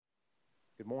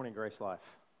Good morning, Grace Life.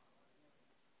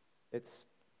 It's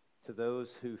to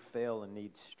those who fail and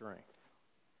need strength.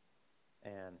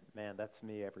 And man, that's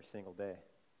me every single day.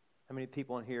 How many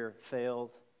people in here failed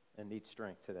and need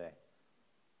strength today?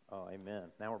 Oh,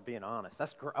 amen. Now we're being honest.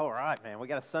 That's great. All right, man. We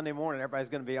got a Sunday morning. Everybody's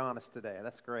going to be honest today.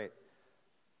 That's great.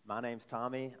 My name's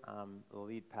Tommy. I'm the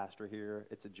lead pastor here.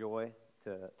 It's a joy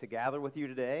to gather with you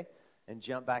today and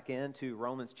jump back into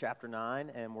Romans chapter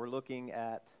 9. And we're looking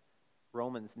at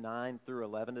Romans 9 through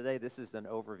 11 today. This is an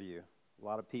overview. A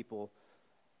lot of people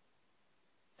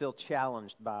feel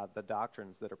challenged by the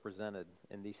doctrines that are presented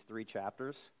in these three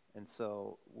chapters, and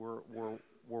so we're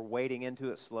wading into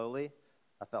it slowly.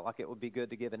 I felt like it would be good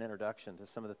to give an introduction to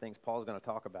some of the things Paul's going to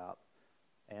talk about.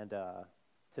 And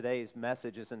today's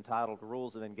message is entitled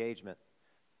Rules of Engagement.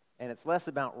 And it's less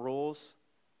about rules.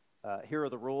 Here are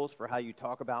the rules for how you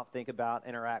talk about, think about,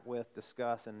 interact with,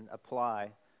 discuss, and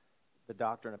apply the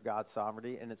doctrine of God's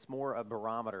sovereignty, and it's more a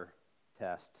barometer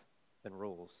test than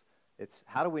rules. It's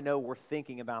how do we know we're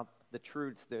thinking about the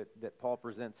truths that Paul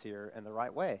presents here in the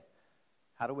right way?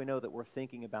 How do we know that we're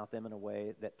thinking about them in a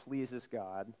way that pleases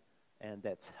God and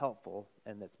that's helpful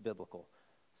and that's biblical?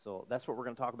 So that's what we're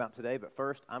going to talk about today, but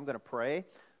first I'm going to pray,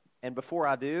 and before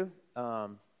I do,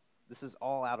 this is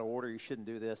all out of order, you shouldn't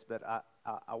do this, but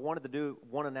I wanted to do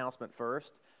one announcement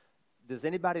first. Does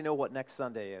anybody know what next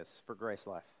Sunday is for Grace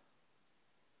Life?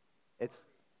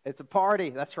 It's a party,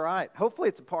 that's right. Hopefully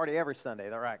it's a party every Sunday,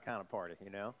 the right kind of party,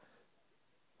 you know.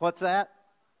 What's that?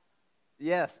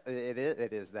 Yes,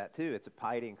 it is that too. It's a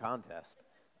pie eating contest,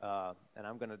 and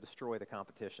I'm going to destroy the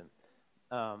competition.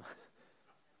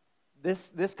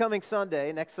 This coming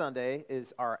Sunday, next Sunday,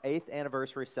 is our 8th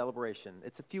anniversary celebration.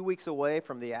 It's a few weeks away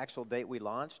from the actual date we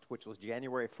launched, which was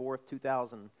January 4th,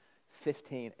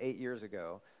 2015, 8 years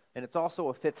ago. And it's also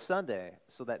a 5th Sunday,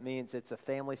 so that means it's a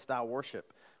family-style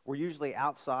worship. We're usually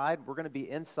outside. We're going to be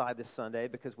inside this Sunday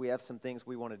because we have some things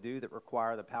we want to do that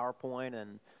require the PowerPoint,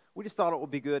 and we just thought it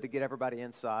would be good to get everybody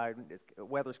inside. The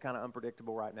weather's kind of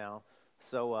unpredictable right now.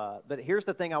 So, but here's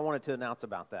the thing I wanted to announce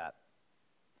about that,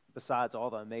 besides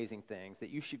all the amazing things, that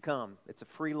you should come. It's a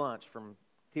free lunch from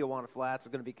Tijuana Flats.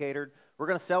 It's going to be catered. We're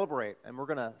going to celebrate, and we're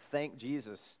going to thank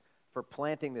Jesus for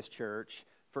planting this church,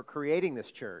 for creating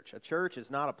this church. A church is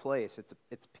not a place.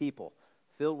 It's people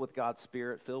filled with God's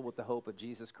Spirit, filled with the hope of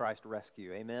Jesus Christ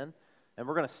rescue. Amen? And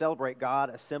we're going to celebrate God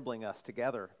assembling us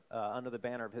together under the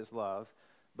banner of His love.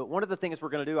 But one of the things we're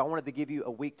going to do, I wanted to give you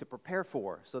a week to prepare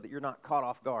for so that you're not caught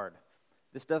off guard.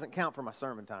 This doesn't count for my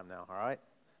sermon time now, all right?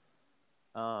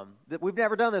 We've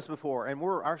never done this before, and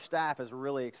our staff is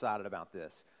really excited about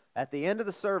this. At the end of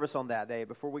the service on that day,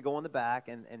 before we go in the back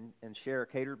and share a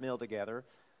catered meal together,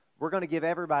 we're going to give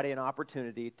everybody an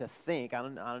opportunity to think.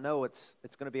 I know it's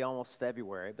going to be almost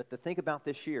February, but to think about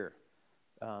this year,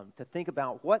 to think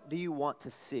about what do you want to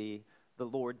see the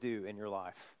Lord do in your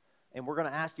life. And we're going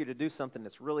to ask you to do something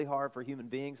that's really hard for human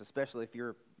beings, especially if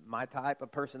you're my type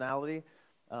of personality.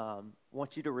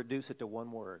 Want you to reduce it to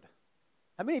one word.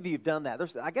 How many of you have done that?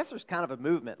 I guess there's kind of a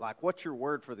movement, like, what's your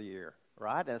word for the year,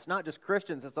 right? And it's not just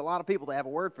Christians, it's a lot of people that have a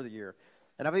word for the year.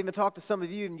 And I've even talked to some of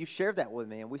you, and you shared that with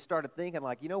me, and we started thinking,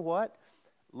 like, you know what?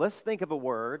 Let's think of a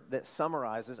word that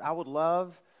summarizes. I would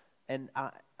love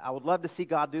to see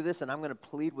God do this, and I'm going to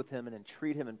plead with Him and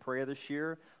entreat Him in prayer this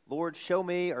year. Lord, show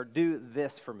me or do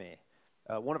this for me.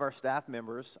 One of our staff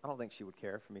members, I don't think she would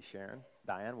care for me sharing.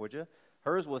 Diane, would you?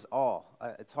 Hers was awe.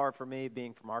 It's hard for me,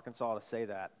 being from Arkansas, to say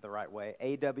that the right way.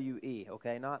 A-W-E,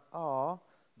 okay? Not awe,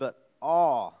 but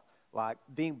awe, like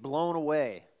being blown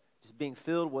away, just being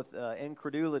filled with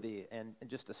incredulity and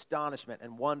just astonishment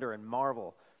and wonder and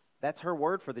marvel. That's her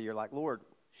word for the year. Like, Lord,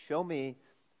 show me,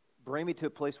 bring me to a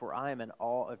place where I am in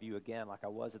awe of you again, like I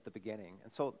was at the beginning.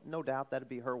 And so, no doubt, that'd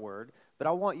be her word. But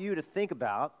I want you to think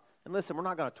about, and listen, we're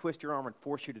not going to twist your arm and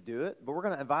force you to do it, but we're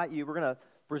going to invite you, we're going to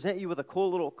present you with a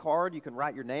cool little card. You can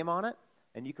write your name on it,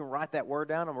 and you can write that word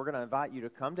down, and we're going to invite you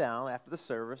to come down after the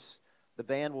service. The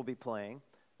band will be playing,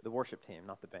 the worship team,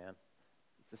 not the band.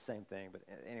 It's the same thing, but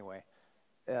anyway.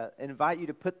 Invite you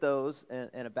to put those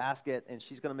in a basket, and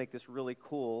she's going to make this really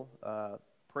cool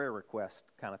prayer request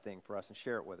kind of thing for us and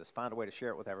share it with us. Find a way to share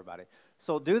it with everybody.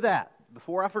 So do that.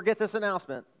 Before I forget this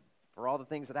announcement, for all the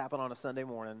things that happen on a Sunday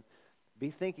morning, be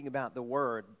thinking about the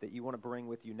word that you want to bring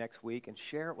with you next week and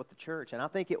share it with the church. And I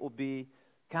think it will be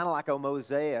kind of like a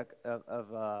mosaic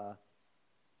of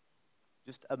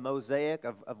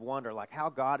wonder, like how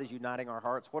God is uniting our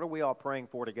hearts. What are we all praying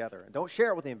for together? And don't share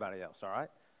it with anybody else, all right?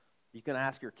 You can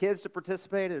ask your kids to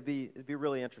participate. It'd be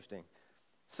really interesting.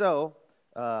 So,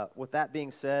 with that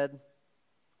being said,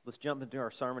 let's jump into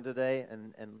our sermon today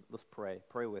and let's pray.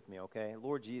 Pray with me, okay?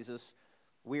 Lord Jesus,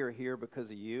 we are here because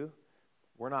of you.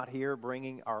 We're not here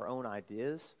bringing our own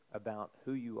ideas about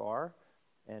who you are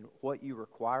and what you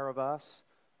require of us,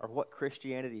 or what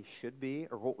Christianity should be,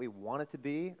 or what we want it to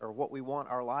be, or what we want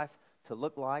our life to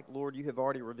look like. Lord, you have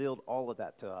already revealed all of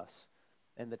that to us.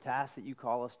 And the task that you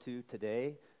call us to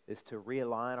today is to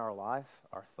realign our life,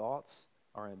 our thoughts,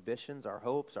 our ambitions, our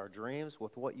hopes, our dreams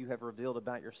with what you have revealed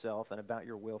about yourself and about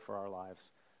your will for our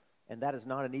lives. And that is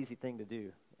not an easy thing to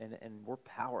do. And we're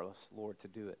powerless, Lord, to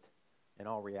do it in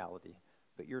all reality.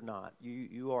 But you're not.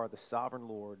 You are the sovereign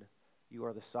Lord. You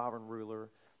are the sovereign ruler.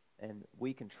 And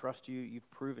we can trust you.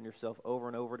 You've proven yourself over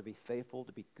and over to be faithful,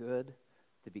 to be good,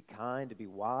 to be kind, to be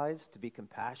wise, to be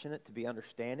compassionate, to be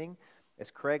understanding. As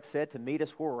Craig said, to meet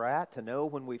us where we're at, to know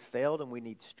when we've failed and we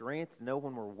need strength, to know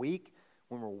when we're weak,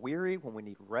 when we're weary, when we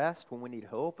need rest, when we need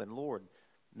hope. And Lord,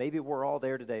 maybe we're all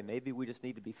there today. Maybe we just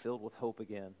need to be filled with hope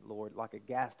again, Lord, like a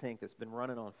gas tank that's been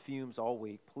running on fumes all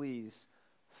week. Please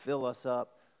fill us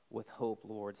up with hope,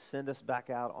 Lord. Send us back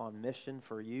out on mission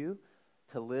for you,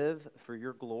 to live for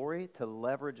your glory, to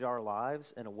leverage our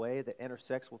lives in a way that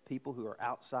intersects with people who are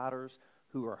outsiders,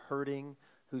 who are hurting,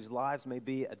 whose lives may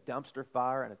be a dumpster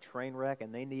fire and a train wreck,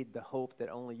 and they need the hope that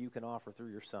only you can offer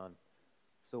through your Son.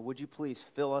 So would you please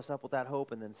fill us up with that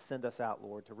hope and then send us out,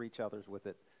 Lord, to reach others with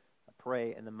it. I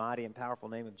pray in the mighty and powerful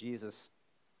name of Jesus.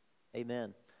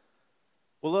 Amen.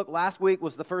 Well, look, last week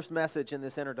was the first message in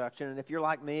this introduction, and if you're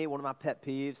like me, one of my pet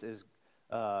peeves is,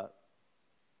 I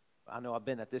know I've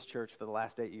been at this church for the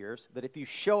last 8 years, but if you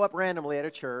show up randomly at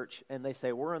a church and they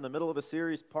say, we're in the middle of a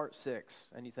series, part 6,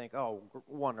 and you think, oh,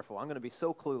 wonderful, I'm going to be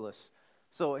so clueless.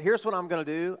 So here's what I'm going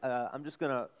to do. I'm just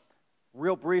going to,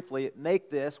 real briefly,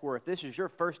 make this where if this is your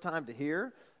first time to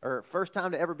hear, or first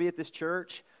time to ever be at this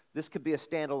church, this could be a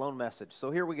standalone message.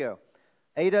 So here we go.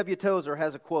 A.W. Tozer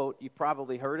has a quote. You've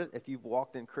probably heard it if you've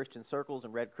walked in Christian circles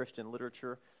and read Christian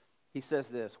literature. He says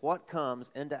this: what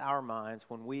comes into our minds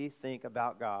when we think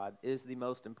about God is the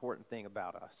most important thing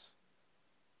about us.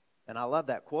 And I love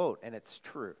that quote, and it's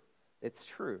true. It's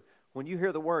true. When you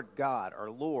hear the word God or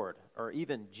Lord or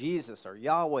even Jesus or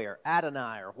Yahweh or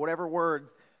Adonai or whatever word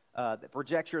that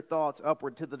projects your thoughts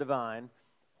upward to the divine,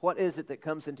 what is it that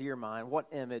comes into your mind? What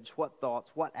image, what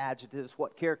thoughts, what adjectives,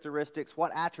 what characteristics,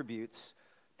 what attributes?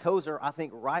 Tozer, I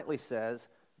think, rightly says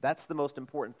that's the most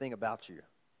important thing about you.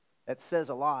 It says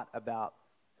a lot about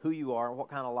who you are and what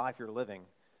kind of life you're living.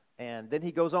 And then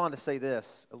he goes on to say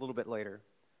this a little bit later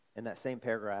in that same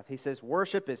paragraph. He says,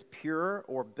 worship is pure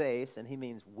or base, and he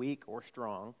means weak or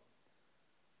strong.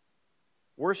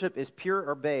 Worship is pure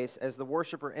or base as the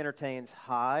worshiper entertains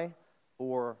high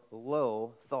or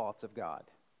low thoughts of God.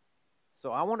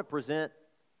 So I want to present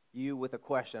you with a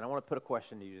question. I want to put a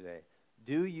question to you today.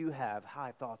 Do you have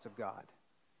high thoughts of God?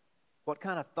 What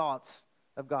kind of thoughts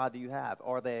of God do you have?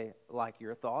 Are they like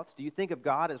your thoughts? Do you think of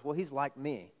God as, well, he's like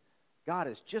me? God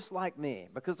is just like me.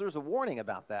 Because there's a warning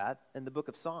about that in the book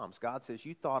of Psalms. God says,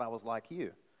 you thought I was like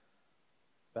you,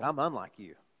 but I'm unlike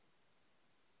you.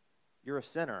 You're a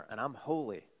sinner, and I'm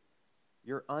holy.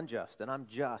 You're unjust, and I'm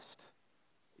just.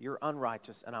 You're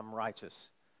unrighteous, and I'm righteous.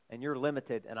 And you're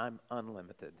limited, and I'm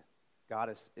unlimited.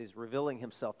 God is revealing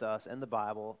himself to us in the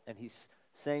Bible, and he's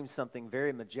saying something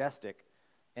very majestic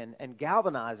and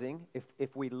galvanizing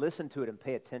if we listen to it and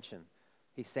pay attention.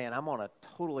 He's saying, I'm on a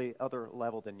totally other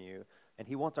level than you, and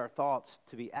he wants our thoughts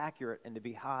to be accurate and to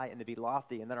be high and to be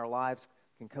lofty, and then our lives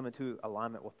can come into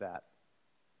alignment with that.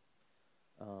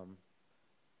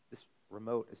 This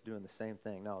remote is doing the same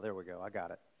thing. No, there we go. I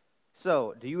got it.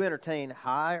 So, do you entertain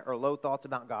high or low thoughts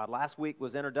about God? Last week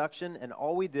was introduction, and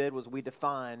all we did was we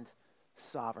defined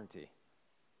sovereignty.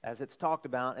 As it's talked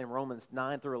about in Romans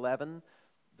 9 through 11,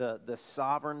 the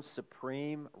sovereign,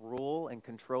 supreme rule and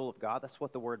control of God, that's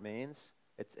what the word means.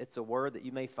 It's a word that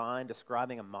you may find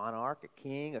describing a monarch, a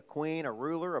king, a queen, a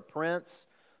ruler, a prince,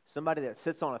 somebody that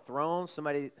sits on a throne,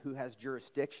 somebody who has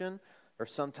jurisdiction, or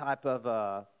some type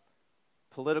of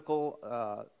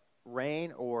political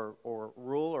reign or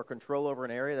rule or control over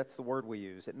an area. That's the word we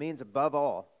use. It means above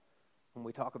all when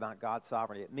we talk about God's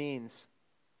sovereignty. It means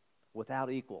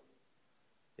without equal.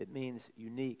 It means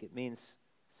unique. It means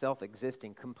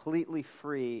self-existing, completely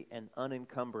free and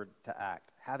unencumbered to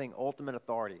act, having ultimate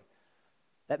authority.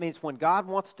 That means when God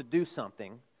wants to do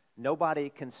something, nobody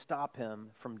can stop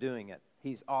him from doing it.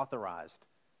 He's authorized.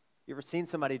 You ever seen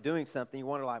somebody doing something, you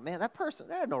wonder like, man, that person,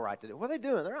 they have no right to do it. What are they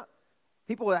doing? They're not.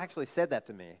 People have actually said that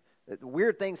to me.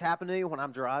 Weird things happen to me when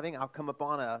I'm driving. I'll come up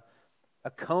on a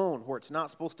cone where it's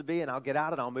not supposed to be, and I'll get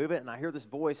out and I'll move it, and I hear this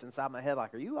voice inside my head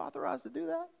like, are you authorized to do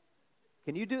that?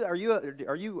 Can you do that?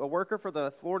 Are you a worker for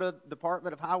the Florida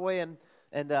Department of Highway?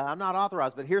 And I'm not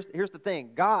authorized. But here's the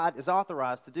thing. God is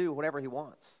authorized to do whatever he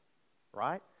wants,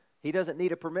 right? He doesn't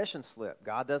need a permission slip.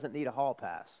 God doesn't need a hall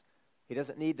pass. He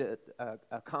doesn't need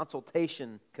a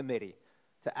consultation committee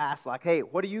to ask, like, hey,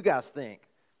 what do you guys think?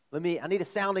 I need a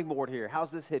sounding board here.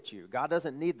 How's this hit you? God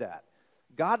doesn't need that.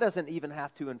 God doesn't even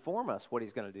have to inform us what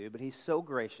he's going to do, but he's so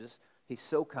gracious, he's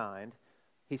so kind,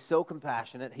 he's so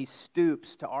compassionate, he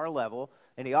stoops to our level,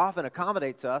 and he often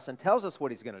accommodates us and tells us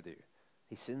what he's going to do.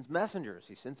 He sends messengers,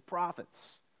 he sends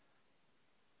prophets.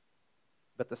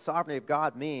 But the sovereignty of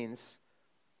God means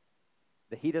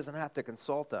that he doesn't have to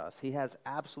consult us. He has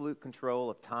absolute control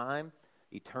of time,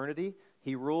 eternity.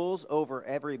 He rules over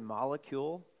every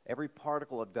molecule, every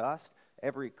particle of dust,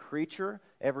 every creature,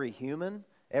 every human,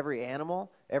 every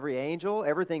animal, every angel,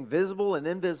 everything visible and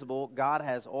invisible. God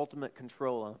has ultimate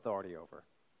control and authority over.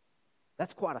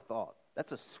 That's quite a thought.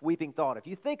 That's a sweeping thought. If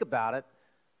you think about it,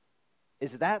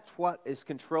 is that what is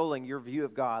controlling your view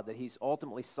of God, that he's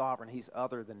ultimately sovereign, he's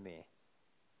other than me?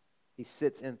 He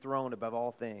sits enthroned above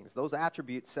all things. Those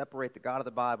attributes separate the God of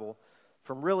the Bible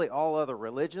from really all other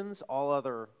religions, all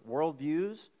other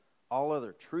worldviews, all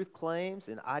other truth claims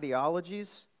and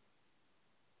ideologies.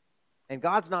 And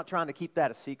God's not trying to keep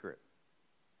that a secret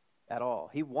at all.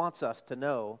 He wants us to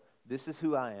know, this is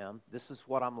who I am, this is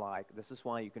what I'm like, this is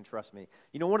why you can trust me.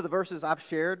 You know, one of the verses I've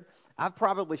shared, I've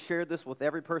probably shared this with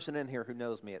every person in here who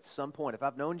knows me at some point. If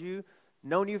I've known you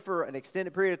for an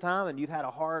extended period of time and you've had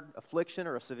a hard affliction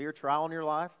or a severe trial in your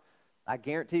life, I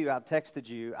guarantee you I've texted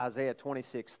you Isaiah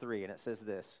 26:3, and it says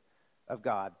this of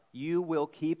God: you will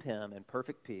keep him in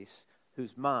perfect peace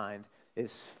whose mind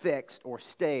is fixed or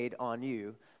stayed on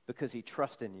you because he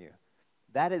trusts in you.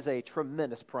 That is a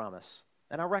tremendous promise,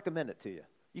 and I recommend it to you.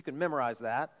 You can memorize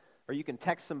that, or you can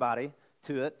text somebody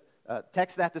to it.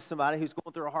 Text that to somebody who's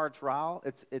going through a hard trial.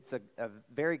 It's a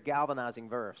very galvanizing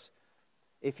verse.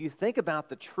 If you think about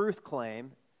the truth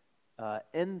claim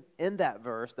in that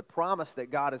verse, the promise that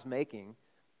God is making,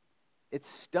 it's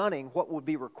stunning what would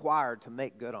be required to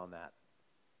make good on that.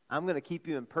 I'm going to keep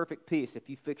you in perfect peace if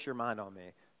you fix your mind on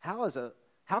me.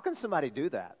 How can somebody do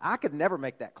that? I could never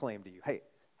make that claim to you. Hey,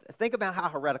 think about how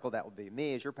heretical that would be.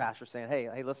 Me as your pastor saying,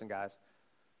 hey, listen, guys,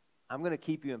 I'm going to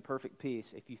keep you in perfect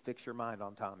peace if you fix your mind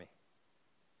on Tommy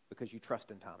because you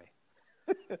trust in Tommy.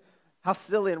 How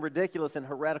silly and ridiculous and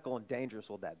heretical and dangerous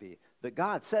will that be? But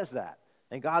God says that,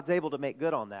 and God's able to make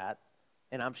good on that.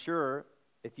 And I'm sure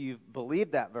if you've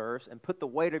believed that verse and put the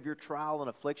weight of your trial and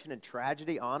affliction and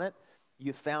tragedy on it,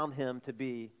 you've found him to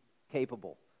be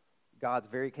capable. God's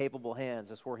very capable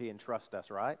hands is where he entrusts us,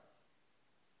 right?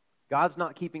 God's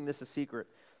not keeping this a secret.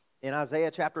 In Isaiah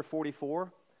chapter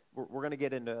 44, we're going to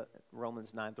get into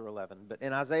Romans 9 through 11. But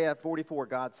in Isaiah 44,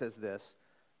 God says this: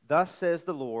 thus says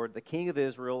the Lord, the King of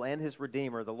Israel and his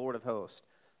Redeemer, the Lord of hosts,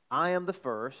 I am the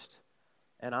first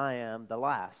and I am the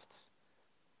last.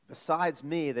 Besides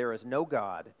me there is no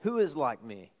God. Who is like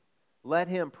me? Let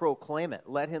him proclaim it.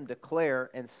 Let him declare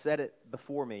and set it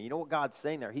before me. You know what God's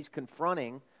saying there? He's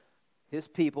confronting his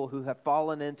people who have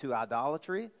fallen into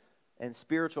idolatry and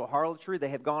spiritual harlotry. They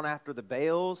have gone after the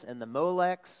Baals and the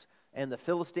Molechs and the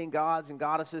Philistine gods and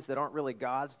goddesses that aren't really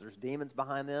gods. There's demons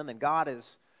behind them. And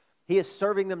he is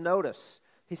serving them notice.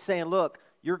 He's saying, look,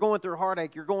 you're going through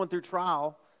heartache, you're going through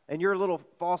trial, and your little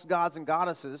false gods and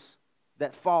goddesses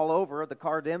that fall over, the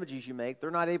carved images you make,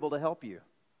 they're not able to help you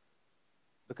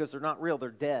because they're not real. They're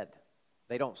dead.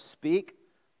 They don't speak.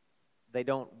 They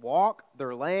don't walk.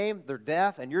 They're lame. They're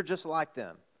deaf, and you're just like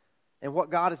them. And what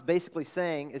God is basically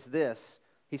saying is this.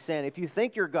 He's saying, if you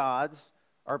think your gods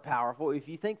are powerful, if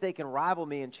you think they can rival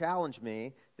me and challenge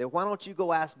me, then why don't you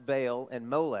go ask Baal and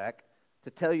Molech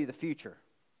to tell you the future?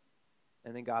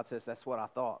 And then God says, that's what I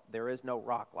thought. There is no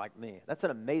rock like me. That's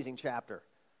an amazing chapter.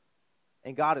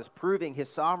 And God is proving his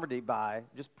sovereignty by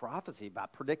just prophecy, by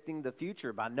predicting the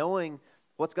future, by knowing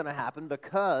what's going to happen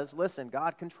because, listen,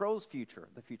 God controls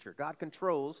the future. God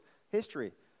controls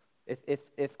history.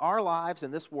 If our lives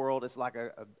in this world is like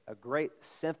a great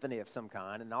symphony of some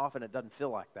kind, and often it doesn't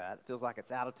feel like that. It feels like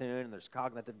it's out of tune and there's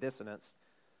cognitive dissonance.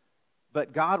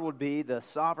 But God would be the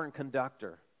sovereign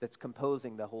conductor that's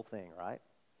composing the whole thing, right?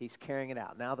 He's carrying it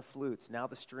out. Now the flutes, now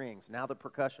the strings, now the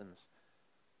percussions.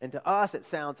 And to us, it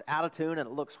sounds out of tune and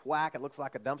it looks whack. It looks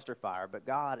like a dumpster fire. But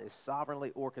God is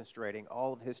sovereignly orchestrating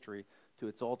all of history to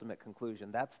its ultimate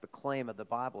conclusion. That's the claim of the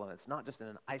Bible. And it's not just in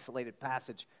an isolated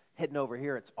passage hidden over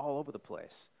here. It's all over the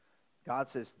place. God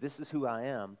says, this is who I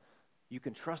am. You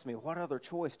can trust me. What other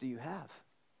choice do you have?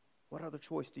 What other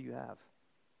choice do you have?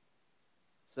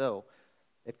 So,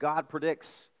 if God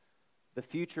predicts the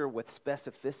future with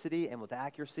specificity and with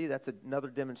accuracy, that's another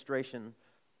demonstration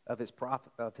of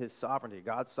his sovereignty.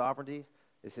 God's sovereignty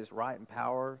is his right and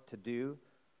power to do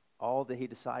all that he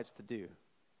decides to do.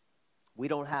 We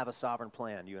don't have a sovereign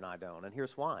plan, you and I don't. And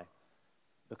here's why.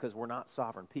 Because we're not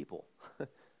sovereign people,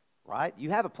 right? You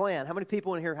have a plan. How many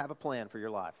people in here have a plan for your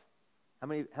life?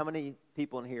 How many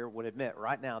people in here would admit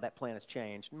right now that plan has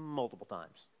changed multiple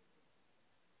times?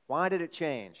 Why did it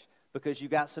change? Because you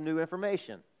got some new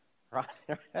information,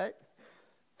 right?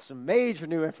 Some major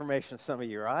new information, some of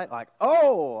you, right? Like,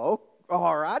 all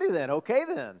righty then, okay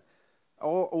then.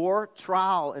 Or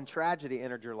trial and tragedy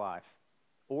entered your life.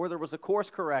 Or there was a course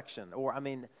correction.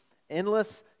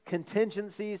 Endless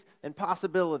contingencies and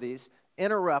possibilities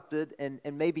interrupted and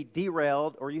maybe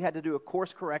derailed, or you had to do a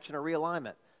course correction or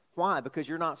realignment. Why? Because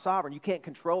you're not sovereign. You can't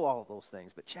control all of those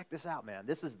things. But check this out, man.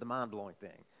 This is the mind-blowing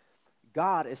thing.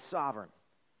 God is sovereign.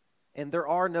 And there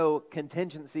are no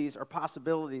contingencies or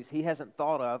possibilities he hasn't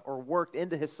thought of or worked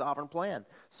into his sovereign plan.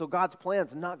 So God's plan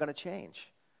is not going to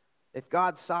change. If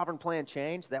God's sovereign plan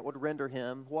changed, that would render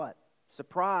him what?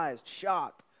 Surprised,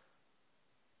 shocked.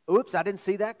 Oops, I didn't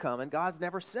see that coming. God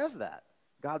never says that.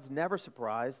 God's never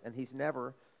surprised, and he's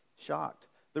never shocked.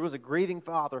 There was a grieving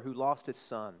father who lost his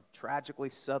son, tragically,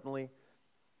 suddenly,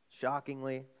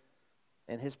 shockingly,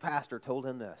 and his pastor told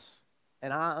him this.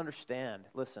 And I understand,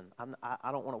 listen,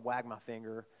 I don't want to wag my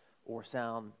finger or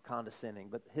sound condescending,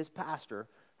 but his pastor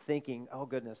thinking, oh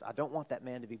goodness, I don't want that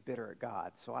man to be bitter at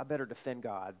God, so I better defend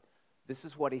God. This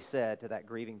is what he said to that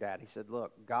grieving dad. He said,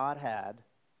 look, God had,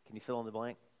 can you fill in the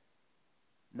blank?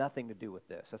 Nothing to do with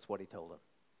this. That's what he told him.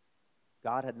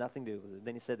 God had nothing to do with it.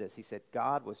 Then he said this. He said,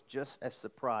 God was just as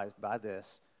surprised by this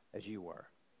as you were.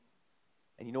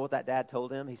 And you know what that dad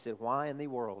told him? He said, why in the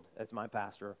world, as my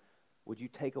pastor, would you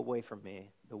take away from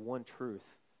me the one truth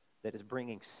that is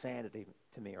bringing sanity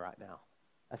to me right now?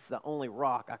 That's the only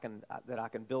rock that I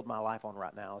can build my life on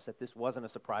right now, is that this wasn't a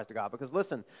surprise to God. Because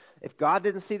listen, if God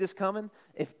didn't see this coming,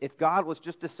 if God was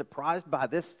just as surprised by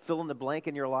this fill in the blank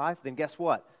in your life, then guess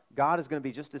what? God is going to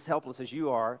be just as helpless as you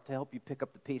are to help you pick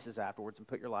up the pieces afterwards and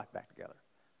put your life back together.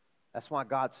 That's why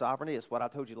God's sovereignty is what I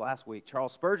told you last week.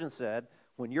 Charles Spurgeon said,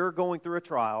 when you're going through a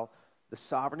trial, the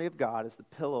sovereignty of God is the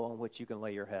pillow on which you can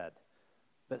lay your head.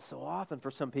 But so often for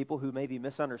some people who maybe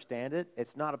misunderstand it,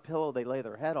 it's not a pillow they lay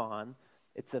their head on.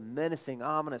 It's a menacing,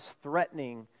 ominous,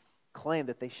 threatening claim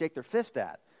that they shake their fist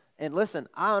at. And listen,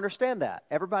 I understand that.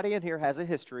 Everybody in here has a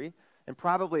history, and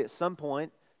probably at some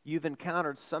point you've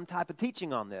encountered some type of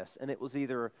teaching on this, and it was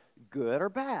either good or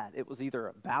bad. It was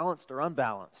either balanced or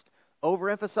unbalanced,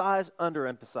 overemphasized,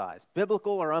 underemphasized,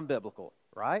 biblical or unbiblical,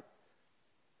 right?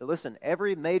 But listen,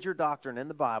 every major doctrine in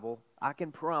the Bible, I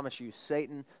can promise you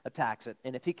Satan attacks it.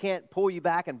 And if he can't pull you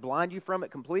back and blind you from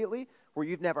it completely, where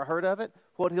you've never heard of it,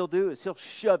 what he'll do is he'll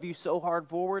shove you so hard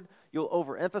forward, you'll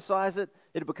overemphasize it,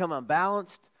 it'll become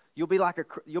unbalanced. You'll be like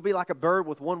a bird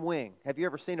with one wing. Have you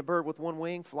ever seen a bird with one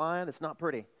wing flying? It's not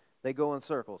pretty. They go in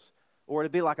circles. Or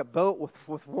it'd be like a boat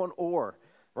with one oar,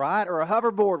 right? Or a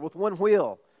hoverboard with one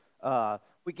wheel.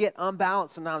 We get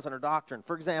unbalanced sometimes in our doctrine.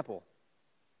 For example,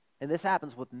 and this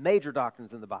happens with major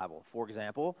doctrines in the Bible. For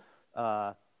example,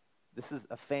 this is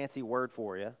a fancy word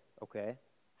for you, okay?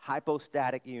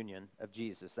 Hypostatic union of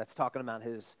Jesus. That's talking about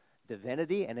his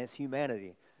divinity and his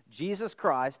humanity. Jesus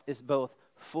Christ is both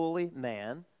fully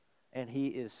man and he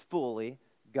is fully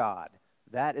God.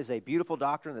 That is a beautiful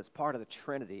doctrine that's part of the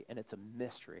Trinity, and it's a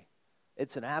mystery.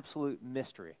 It's an absolute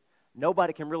mystery.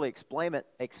 Nobody can really explain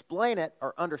it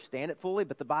or understand it fully,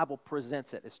 but the Bible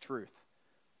presents it as truth.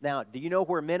 Now, do you know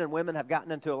where men and women have gotten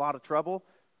into a lot of trouble?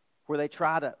 Where they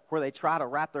try to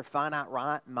wrap their finite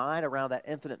mind around that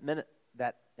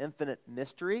infinite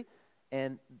mystery,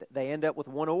 and they end up with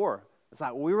one oar. It's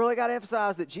like, well, we really got to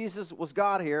emphasize that Jesus was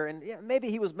God here, and yeah,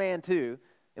 maybe he was man too,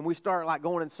 and we start like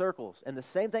going in circles. And the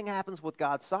same thing happens with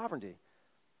God's sovereignty.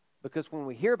 Because when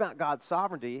we hear about God's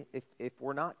sovereignty, if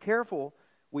we're not careful,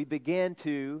 we begin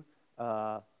to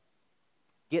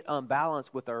get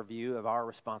unbalanced with our view of our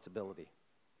responsibility.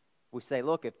 We say,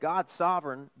 look, if God's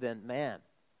sovereign, then man,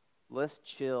 let's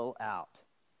chill out.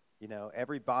 You know,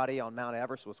 everybody on Mount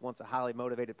Everest was once a highly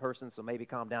motivated person, so maybe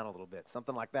calm down a little bit.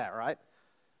 Something like that, right?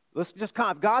 Let's just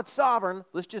calm. God's sovereign.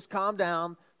 Let's just calm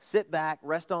down, sit back,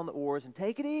 rest on the oars, and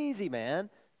take it easy, man.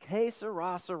 Que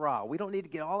sera, sera. We don't need to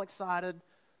get all excited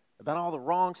about all the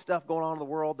wrong stuff going on in the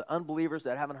world, the unbelievers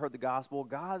that haven't heard the gospel.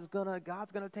 God's gonna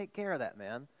take care of that,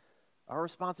 man. Our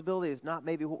responsibility is not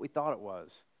maybe what we thought it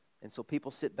was. And so people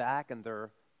sit back and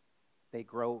they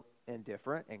grow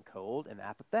indifferent and cold and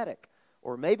apathetic.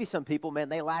 Or maybe some people, man,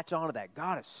 they latch on to that.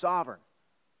 God is sovereign.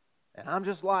 And I'm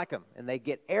just like him. And they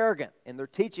get arrogant in their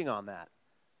teaching on that.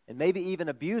 And maybe even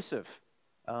abusive.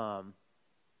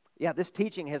 This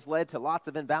teaching has led to lots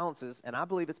of imbalances. And I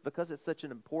believe it's because it's such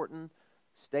an important,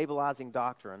 stabilizing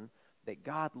doctrine that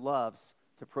God loves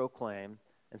to proclaim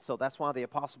And so that's why the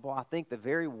Apostle Paul, I think the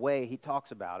very way he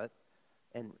talks about it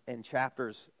in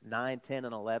chapters 9, 10,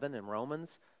 and 11 in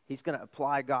Romans, he's going to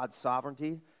apply God's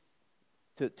sovereignty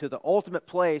to the ultimate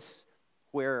place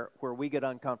where we get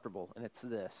uncomfortable, and it's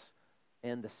this,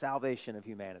 in the salvation of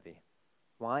humanity.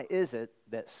 Why is it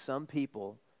that some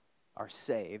people are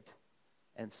saved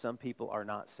and some people are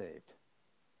not saved?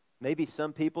 Maybe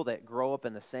some people that grow up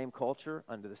in the same culture,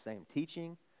 under the same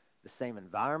teaching, the same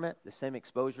environment, the same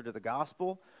exposure to the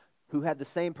gospel, who had the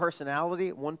same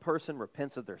personality. One person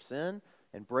repents of their sin,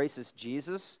 embraces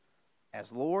Jesus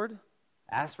as Lord,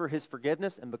 asks for his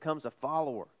forgiveness, and becomes a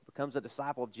follower, becomes a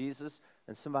disciple of Jesus,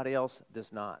 and somebody else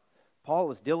does not.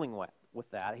 Paul is dealing with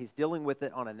that. He's dealing with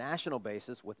it on a national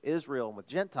basis with Israel and with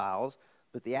Gentiles,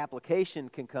 but the application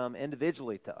can come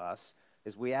individually to us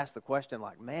as we ask the question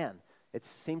like, man, it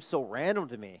seems so random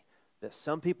to me that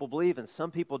some people believe and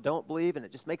some people don't believe, and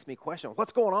it just makes me question,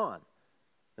 what's going on?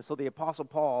 And so the Apostle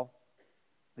Paul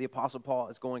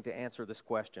is going to answer this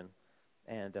question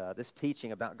and this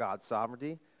teaching about God's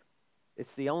sovereignty.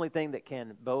 It's the only thing that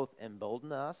can both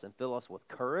embolden us and fill us with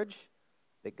courage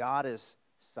that God is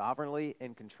sovereignly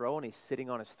in control and he's sitting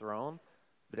on his throne,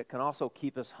 but it can also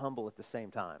keep us humble at the same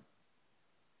time.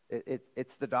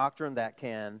 It's the doctrine that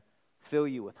can fill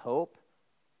you with hope,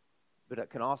 but it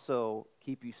can also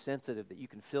keep you sensitive that you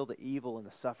can feel the evil and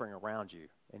the suffering around you,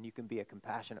 and you can be a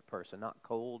compassionate person, not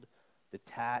cold,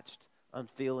 detached,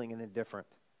 unfeeling, and indifferent.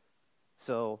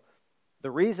 So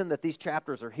the reason that these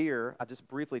chapters are here, I just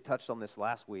briefly touched on this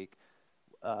last week.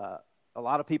 A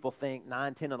lot of people think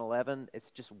 9, 10, and 11,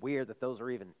 it's just weird that those are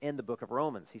even in the book of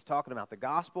Romans. He's talking about the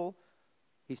gospel.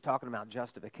 He's talking about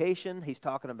justification. He's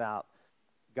talking about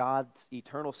God's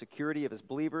eternal security of his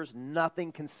believers.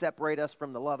 Nothing can separate us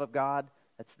from the love of God.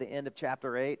 That's the end of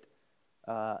chapter 8.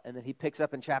 And then he picks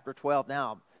up in chapter 12.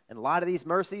 Now, in light of these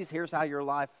mercies, here's how your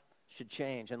life should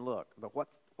change and look. But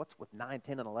what's with 9,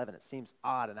 10, and 11? It seems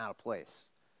odd and out of place.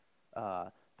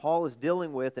 Paul is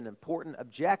dealing with an important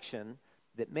objection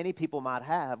that many people might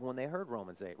have when they heard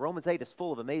Romans 8. Romans 8 is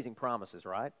full of amazing promises,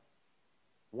 right?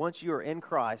 Once you are in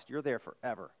Christ, you're there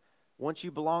forever. Once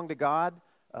you belong to God,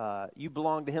 you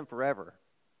belong to him forever.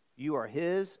 You are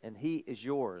his and he is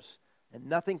yours. And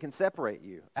nothing can separate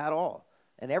you at all.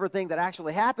 And everything that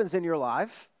actually happens in your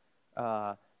life,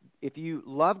 if you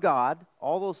love God,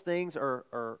 all those things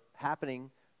are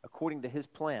happening according to his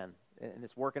plan. And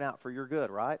it's working out for your good,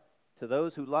 right? To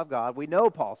those who love God, we know,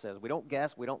 Paul says, we don't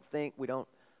guess, we don't think, we don't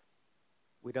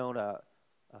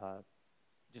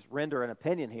just render an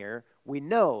opinion here. We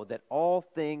know that all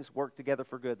things work together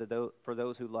for good for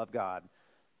those who love God.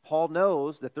 Paul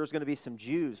knows that there's going to be some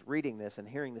Jews reading this and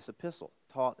hearing this epistle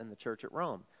taught in the church at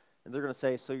Rome. And they're going to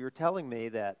say, so you're telling me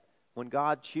that when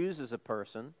God chooses a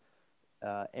person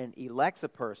and elects a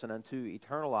person unto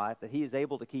eternal life, that he is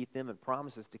able to keep them and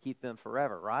promises to keep them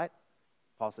forever, right?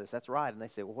 Paul says, that's right. And they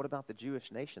say, well, what about the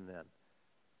Jewish nation then?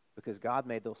 Because God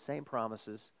made those same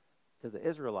promises to the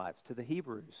Israelites, to the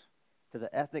Hebrews, to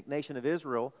the ethnic nation of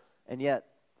Israel. And yet,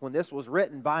 when this was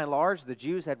written, by and large, the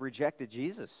Jews had rejected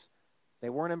Jesus.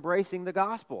 They weren't embracing the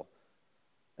gospel.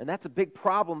 And that's a big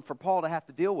problem for Paul to have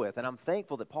to deal with. And I'm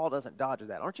thankful that Paul doesn't dodge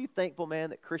that. Aren't you thankful, man,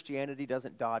 that Christianity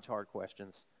doesn't dodge hard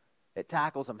questions? It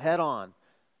tackles them head on.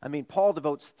 I mean, Paul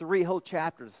devotes 3 whole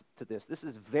chapters to this. This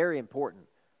is very important.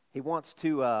 He wants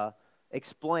to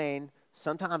explain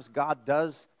sometimes God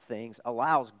does things,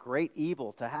 allows great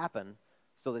evil to happen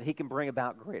so that he can bring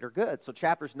about greater good. So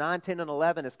chapters 9, 10, and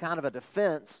 11 is kind of a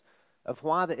defense of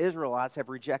why the Israelites have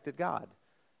rejected God.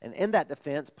 And in that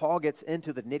defense, Paul gets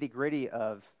into the nitty-gritty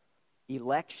of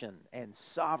election and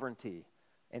sovereignty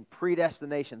and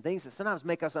predestination, things that sometimes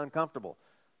make us uncomfortable.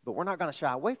 But we're not going to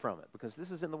shy away from it because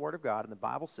this is in the Word of God, and the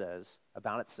Bible says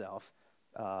about itself,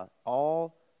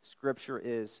 all Scripture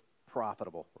is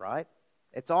profitable, right?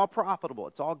 It's all profitable.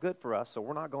 It's all good for us, so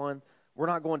we're not going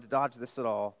to dodge this at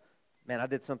all. Man, I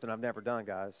did something I've never done,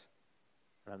 guys.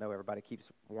 And I know everybody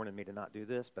keeps warning me to not do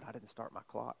this, but I didn't start my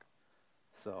clock.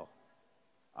 So,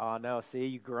 oh no, see,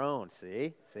 you groaned,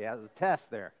 see? See, that was a test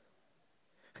there.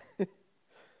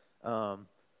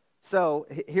 So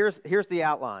here's the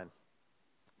outline,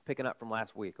 picking up from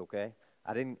last week, okay?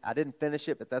 I didn't finish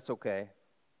it, but that's okay.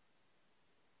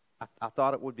 I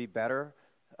thought it would be better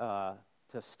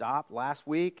to stop last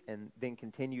week and then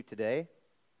continue today.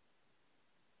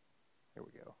 Here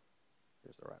we go.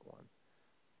 There's the right one.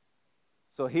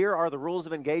 So here are the rules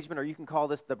of engagement, or you can call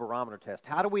this the barometer test.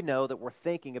 How do we know that we're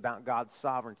thinking about God's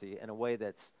sovereignty in a way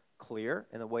that's clear,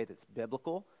 in a way that's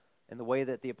biblical, in the way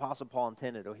that the Apostle Paul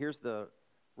intended? Oh, here's the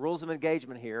rules of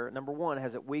engagement here. Number 1,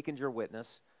 has it weakened your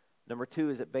witness? Number 2,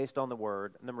 is it based on the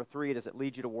Word? Number 3, does it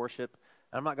lead you to worship?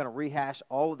 And I'm not going to rehash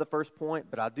all of the first point,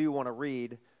 but I do want to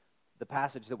read the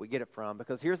passage that we get it from,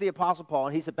 because here's the Apostle Paul,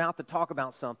 and he's about to talk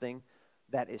about something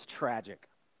that is tragic.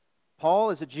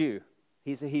 Paul is a Jew.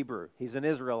 He's a Hebrew. He's an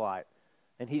Israelite.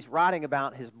 And he's writing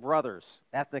about his brothers,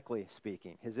 ethnically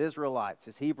speaking, his Israelites,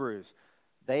 his Hebrews.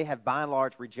 They have by and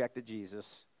large rejected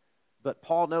Jesus. But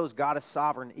Paul knows God is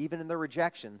sovereign even in their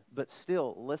rejection. But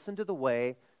still, listen to the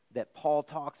way that Paul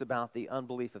talks about the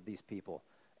unbelief of these people.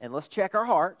 And let's check our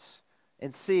hearts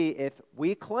and see if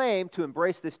we claim to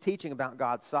embrace this teaching about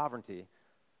God's sovereignty,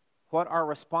 what our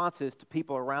response is to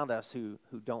people around us who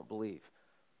don't believe.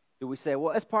 Do we say,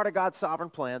 well, as part of God's sovereign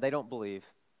plan, they don't believe?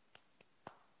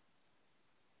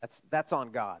 That's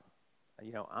on God.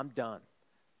 I'm done.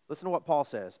 Listen to what Paul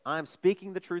says. I am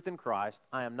speaking the truth in Christ.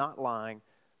 I am not lying.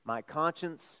 My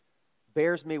conscience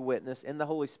bears me witness in the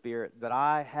Holy Spirit that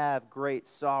I have great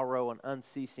sorrow and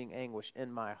unceasing anguish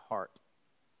in my heart.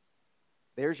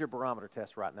 There's your barometer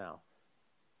test right now.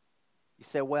 You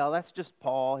say, well, that's just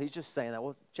Paul. He's just saying that.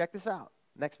 Well, check this out.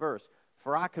 Next verse.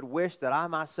 For I could wish that I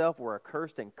myself were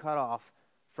accursed and cut off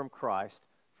from Christ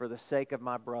for the sake of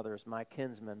my brothers, my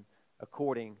kinsmen,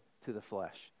 according to the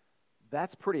flesh.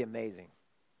 That's pretty amazing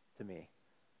to me.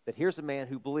 That here's a man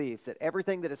who believes that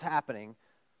everything that is happening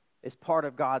is part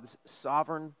of God's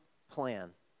sovereign plan.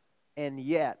 And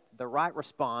yet, the right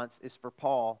response is for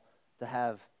Paul to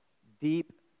have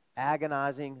deep,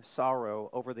 agonizing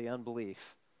sorrow over the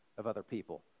unbelief of other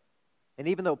people. And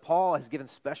even though Paul has given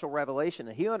special revelation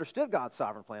and he understood God's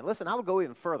sovereign plan, listen, I would go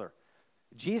even further.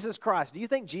 Jesus Christ, do you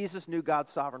think Jesus knew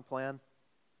God's sovereign plan?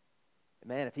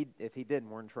 Man, if he didn't,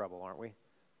 we're in trouble, aren't we?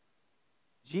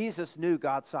 Jesus knew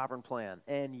God's sovereign plan,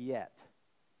 and yet,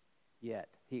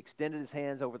 he extended his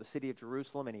hands over the city of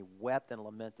Jerusalem and he wept and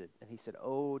lamented. And he said,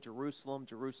 "Oh, Jerusalem,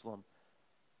 Jerusalem,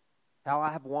 how I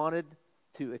have wanted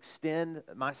to extend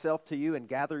myself to you and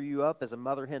gather you up as a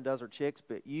mother hen does her chicks,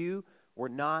 but you were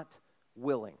not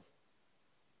willing."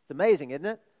 It's amazing, isn't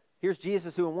it? Here's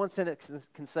Jesus who in one sentence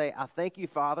can say, "I thank you,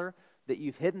 Father, that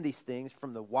you've hidden these things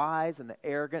from the wise and the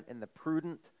arrogant and the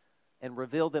prudent and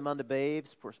revealed them unto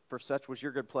babes, for such was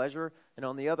your good pleasure." And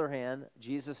on the other hand,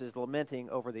 Jesus is lamenting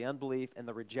over the unbelief and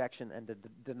the rejection and the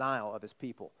denial of his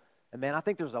people. And man, I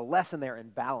think there's a lesson there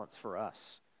in balance for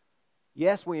us.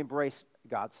 Yes, we embrace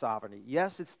God's sovereignty.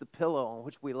 Yes, it's the pillow on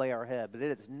which we lay our head, but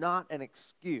it is not an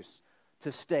excuse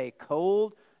to stay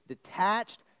cold,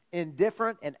 detached,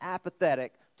 indifferent, and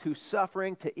apathetic to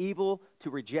suffering, to evil,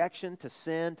 to rejection, to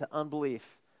sin, to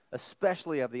unbelief,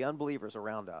 especially of the unbelievers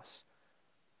around us.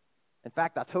 In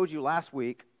fact, I told you last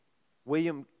week,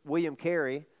 William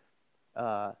Carey,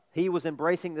 he was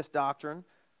embracing this doctrine,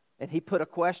 and he put a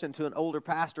question to an older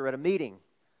pastor at a meeting.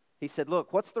 He said,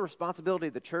 "Look, what's the responsibility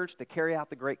of the church to carry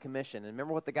out the Great Commission?" And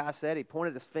remember what the guy said? He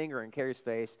pointed his finger in Carey's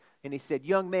face, and he said,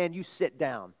 "Young man, you sit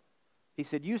down." He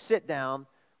said, "You sit down.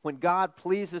 When God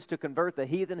pleases to convert the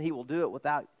heathen, he will do it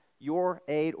without your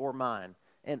aid or mine."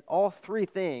 And all three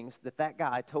things that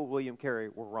guy told William Carey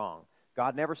were wrong.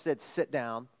 God never said sit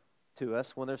down to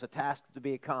us when there's a task to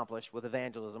be accomplished with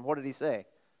evangelism. What did he say?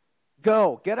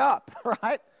 Go, get up,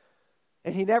 right?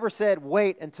 And he never said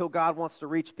wait until God wants to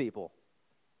reach people.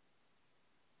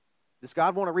 Does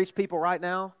God want to reach people right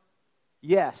now?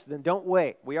 Yes, then don't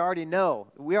wait. We already know.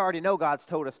 God's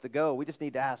told us to go. We just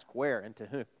need to ask where and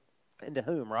to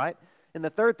whom, right? And the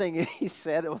third thing he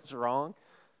said that was wrong,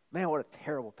 man, what a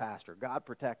terrible pastor. God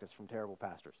protect us from terrible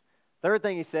pastors. Third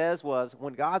thing he says was,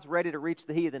 when God's ready to reach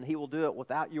the heathen, he will do it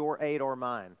without your aid or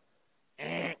mine.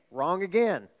 Wrong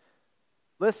again.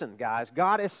 Listen, guys,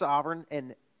 God is sovereign,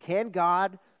 and can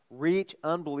God reach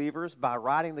unbelievers by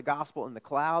writing the gospel in the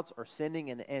clouds or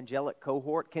sending an angelic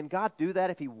cohort? Can God do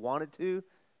that if he wanted to?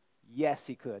 Yes,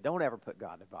 he could. Don't ever put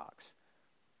God in a box.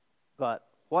 But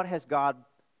what has God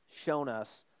shown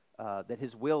us that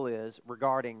his will is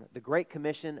regarding the Great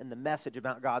Commission and the message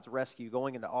about God's rescue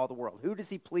going into all the world? Who does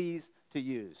he please to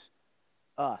use?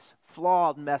 Us,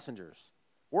 flawed messengers.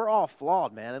 We're all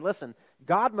flawed, man. And listen,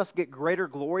 God must get greater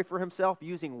glory for himself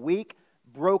using weak,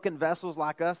 broken vessels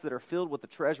like us that are filled with the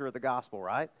treasure of the gospel,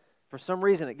 right? For some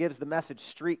reason, it gives the message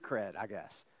street cred, I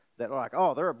guess. That like,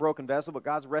 oh, they're a broken vessel, but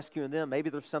God's rescuing them.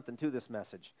 Maybe there's something to this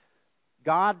message.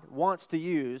 God wants to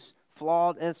use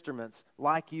flawed instruments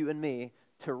like you and me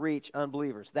to reach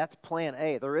unbelievers. That's plan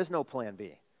A. There is no plan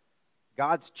B.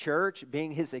 God's church,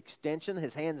 being his extension,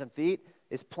 his hands and feet,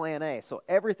 is plan A. So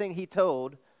everything he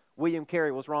told William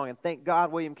Carey was wrong. And thank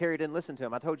God William Carey didn't listen to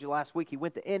him. I told you last week he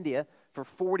went to India for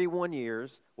 41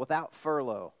 years without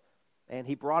furlough. and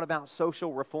he brought about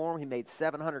social reform. He made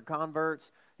 700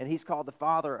 converts, and he's called the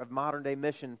father of modern-day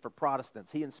mission for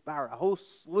Protestants. He inspired a whole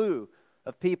slew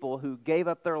of people who gave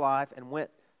up their life and went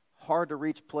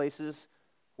hard-to-reach places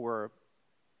where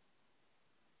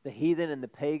the heathen and the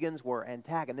pagans were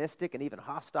antagonistic and even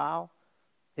hostile.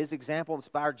 His example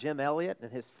inspired Jim Elliot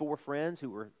and his 4 friends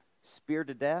who were speared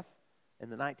to death in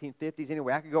the 1950s.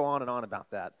 Anyway, I could go on and on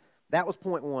about that. That was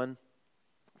point 1.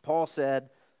 Paul said,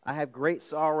 I have great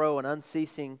sorrow and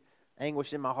unceasing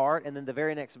anguish in my heart. And then the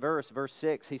very next verse, verse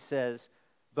 6, he says,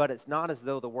 but it's not as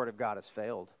though the word of God has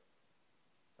failed.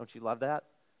 Don't you love that?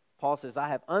 Paul says, I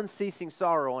have unceasing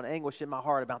sorrow and anguish in my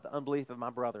heart about the unbelief of my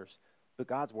brothers. But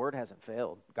God's word hasn't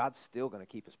failed. God's still going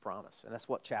to keep his promise. And that's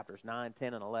what chapters 9,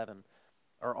 10, and 11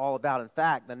 are all about. In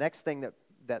fact, the next thing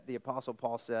that the Apostle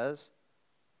Paul says,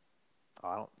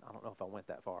 I don't know if I went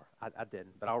that far. I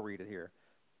didn't, but I'll read it here.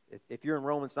 If you're in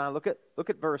Romans 9, look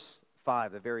at verse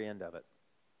 5, the very end of it.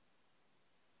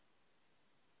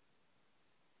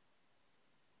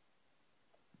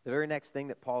 The very next thing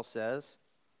that Paul says,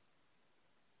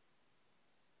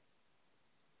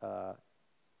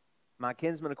 my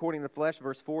kinsmen according to the flesh,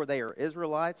 verse 4, they are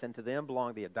Israelites, and to them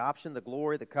belong the adoption, the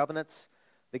glory, the covenants,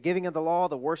 the giving of the law,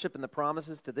 the worship, and the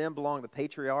promises. To them belong the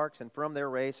patriarchs, and from their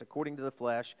race, according to the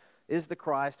flesh, is the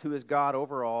Christ, who is God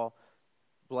over all,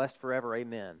 blessed forever.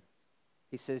 Amen.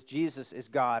 He says Jesus is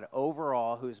God over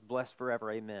all, who is blessed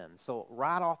forever. Amen. So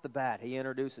right off the bat, he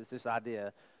introduces this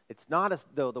idea. It's not as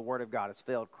though the word of God has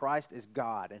failed. Christ is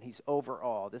God, and he's over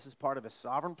all. This is part of his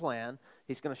sovereign plan.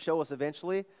 He's going to show us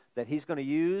eventually that he's going to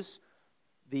use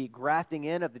the grafting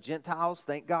in of the Gentiles.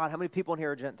 Thank God. How many people in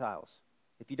here are Gentiles?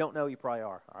 If you don't know, you probably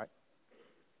are. All right.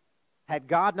 Had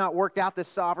God not worked out this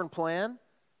sovereign plan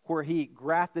where he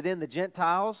grafted in the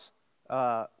Gentiles,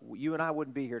 you and I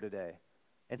wouldn't be here today.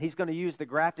 And he's going to use the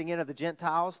grafting in of the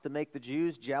Gentiles to make the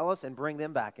Jews jealous and bring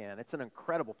them back in. It's an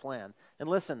incredible plan. And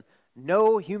listen,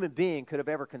 no human being could have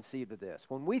ever conceived of this.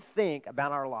 When we think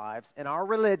about our lives and our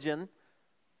religion,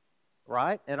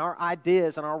 right, and our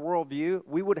ideas and our worldview,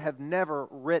 we would have never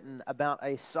written about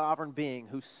a sovereign being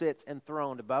who sits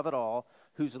enthroned above it all,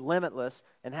 who's limitless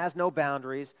and has no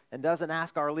boundaries and doesn't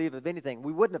ask our leave of anything.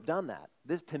 We wouldn't have done that.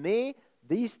 This, to me,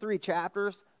 these 3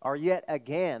 chapters are yet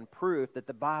again proof that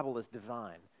the Bible is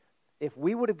divine. If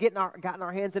we would have gotten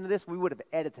our hands into this, we would have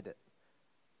edited it.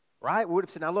 Right? We would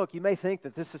have said, now look, you may think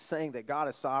that this is saying that God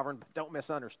is sovereign, but don't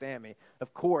misunderstand me.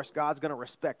 Of course, God's going to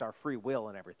respect our free will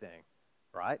and everything.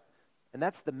 Right? And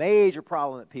that's the major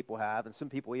problem that people have, and some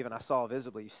people even I saw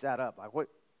visibly, you sat up like, what?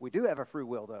 We do have a free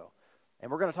will though. And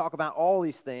we're going to talk about all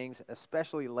these things,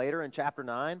 especially later in chapter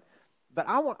 9. But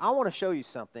I want to show you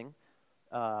something,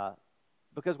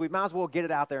 because we might as well get it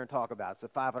out there and talk about it. It's a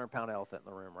 500-pound elephant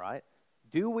in the room, right?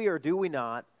 Do we or do we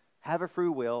not have a free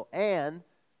will? And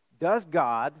does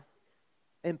God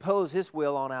impose his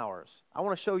will on ours? I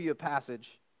want to show you a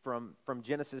passage from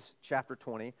Genesis chapter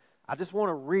 20. I just want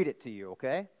to read it to you,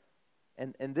 okay?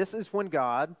 And this is when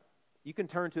God, you can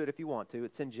turn to it if you want to.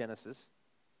 It's in Genesis.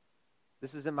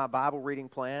 This is in my Bible reading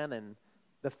plan. And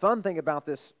the fun thing about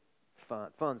this,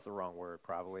 fun's the wrong word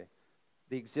probably.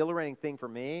 The exhilarating thing for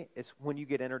me is when you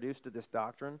get introduced to this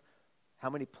doctrine, how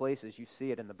many places you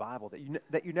see it in the Bible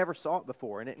that you never saw it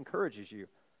before, and it encourages you.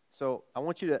 So I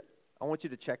want you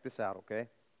to check this out, okay?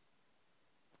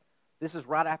 This is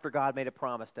right after God made a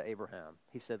promise to Abraham.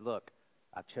 He said, look,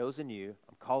 I've chosen you.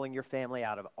 I'm calling your family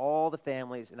out of all the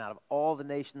families and out of all the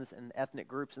nations and ethnic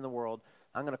groups in the world.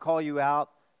 I'm going to call you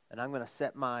out, and I'm going to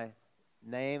set my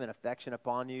name and affection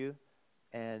upon you,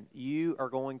 and you are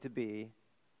going to be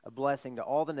a blessing to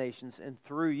all the nations, and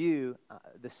through you,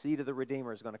 the seed of the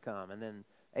Redeemer is going to come. And then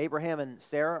Abraham and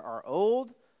Sarah are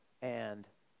old, and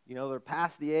they're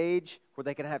past the age where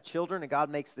they can have children, and God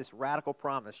makes this radical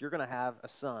promise. You're going to have a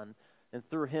son, and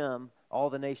through him, all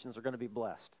the nations are going to be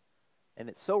blessed. And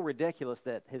it's so ridiculous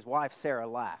that his wife, Sarah,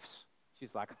 laughs.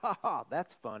 She's like, ha ha,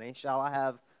 that's funny. Shall I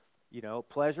have,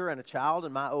 pleasure and a child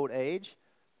in my old age?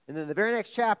 And then the very next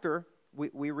chapter,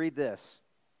 we read this.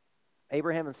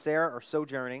 Abraham and Sarah are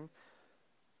sojourning.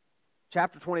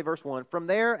 Chapter 20, verse 1. From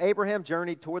there, Abraham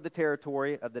journeyed toward the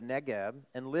territory of the Negeb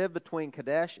and lived between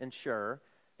Kadesh and Shur,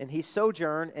 and he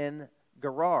sojourned in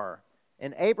Gerar.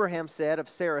 And Abraham said of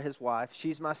Sarah, his wife,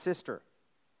 she's my sister.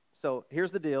 So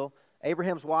here's the deal.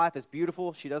 Abraham's wife is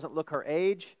beautiful. She doesn't look her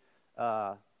age.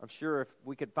 I'm sure if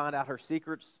we could find out her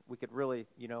secrets, we could really,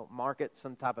 market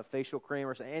some type of facial cream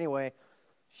or something. Anyway,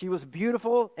 she was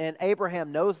beautiful, and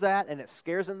Abraham knows that, and it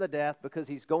scares him to death because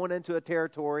he's going into a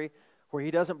territory where he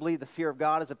doesn't believe the fear of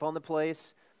God is upon the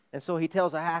place. And so he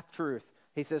tells a half-truth.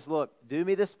 He says, look, do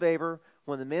me this favor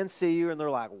when the men see you, and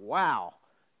they're like, wow,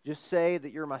 Just say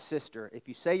that you're my sister. If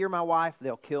you say you're my wife,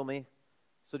 they'll kill me.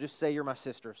 So just say you're my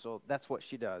sister. So that's what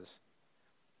she does.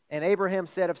 And Abraham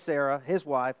said of Sarah, his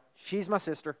wife, she's my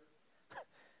sister.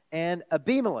 And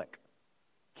Abimelech,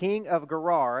 king of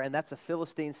Gerar, and that's a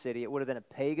Philistine city. It would have been a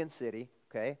pagan city,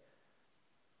 okay,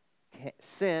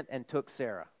 sent and took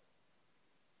Sarah.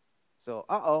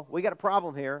 So, we got a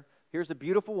problem here. Here's a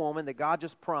beautiful woman that God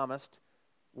just promised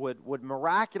would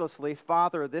miraculously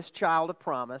father this child of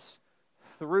promise,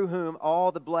 through whom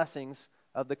all the blessings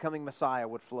of the coming Messiah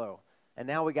would flow. And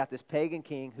now we got this pagan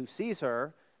king who sees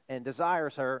her and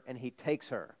desires her, and he takes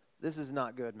her. This is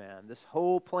not good, man. This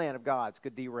whole plan of God's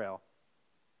could derail.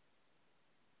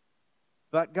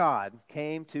 But God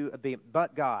came to Abimelech.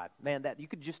 But God, man, that you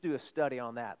could just do a study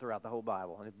on that throughout the whole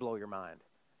Bible, and it'd blow your mind.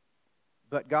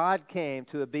 But God came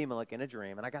to Abimelech in a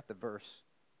dream, and I got the verse.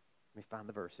 Let me find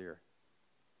the verse here.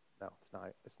 No, it's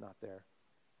not. It's not there.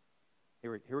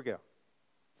 Here we go.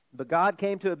 But God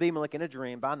came to Abimelech in a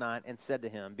dream by night and said to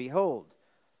him, "Behold,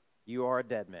 you are a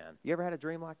dead man." You ever had a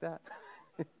dream like that?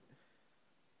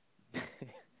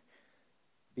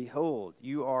 "Behold,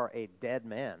 you are a dead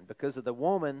man because of the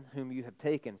woman whom you have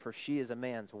taken, for she is a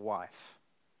man's wife."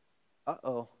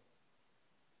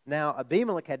 Now,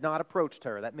 Abimelech had not approached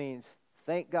her. That means,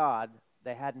 thank God,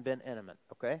 they hadn't been intimate,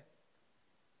 okay?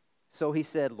 So he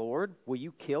said, "Lord, will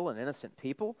you kill an innocent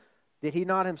people? Did he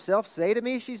not himself say to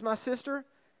me, 'She's my sister'?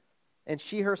 And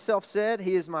she herself said,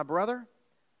 'He is my brother'?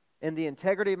 In the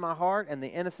integrity of my heart and the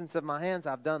innocence of my hands,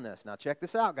 I've done this." Now check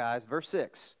this out, guys. Verse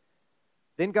 6.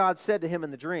 Then God said to him in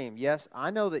the dream, "Yes,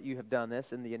 I know that you have done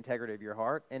this in the integrity of your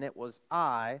heart, and it was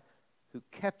I who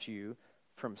kept you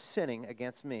from sinning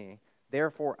against me.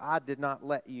 Therefore, I did not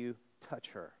let you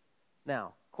touch her."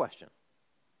 Now, question.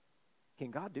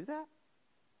 Can God do that?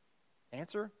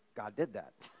 Answer, God did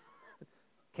that.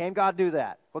 Can God do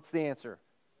that? What's the answer?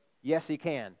 Yes, he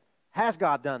can. Has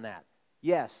God done that?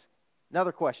 Yes.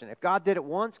 Another question. If God did it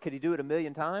once, could he do it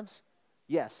 1,000,000 times?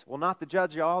 Yes. Will not the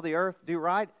judge of all the earth do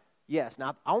right? Yes.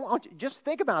 Now, I want you, just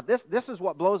think about this. This is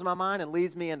what blows my mind and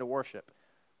leads me into worship.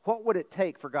 What would it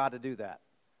take for God to do that?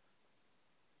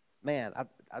 Man,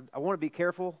 I want to be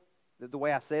careful the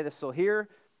way I say this. So here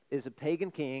is a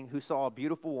pagan king who saw a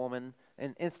beautiful woman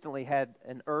and instantly had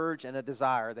an urge and a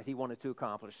desire that he wanted to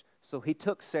accomplish. So he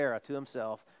took Sarah to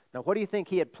himself. Now, what do you think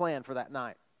he had planned for that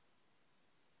night?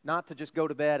 Not to just go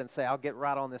to bed and say, "I'll get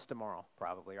right on this tomorrow,"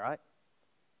 probably, right?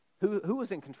 Who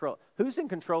was in control? Who's in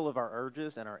control of our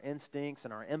urges and our instincts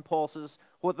and our impulses,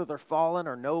 whether they're fallen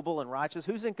or noble and righteous?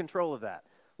 Who's in control of that?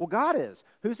 Well, God is.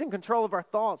 Who's in control of our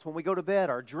thoughts when we go to bed,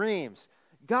 our dreams?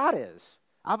 God is.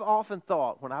 I've often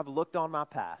thought, when I've looked on my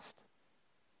past,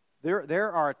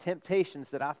 there are temptations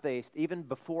that I faced even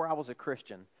before I was a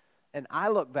Christian, and I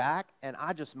look back and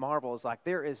I just marvel. It's like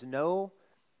there is no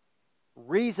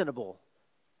reasonable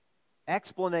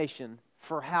explanation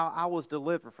for how I was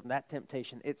delivered from that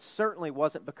temptation. It certainly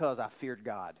wasn't because I feared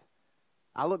God.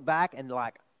 I look back and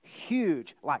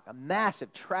huge,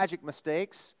 massive, tragic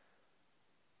mistakes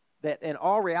that in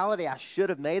all reality I should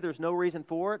have made. There's no reason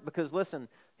for it because, listen,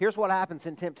 here's what happens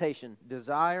in temptation.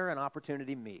 Desire and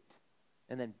opportunity meet,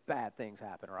 and then bad things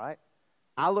happen, right?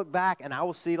 I look back and I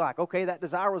will see okay, that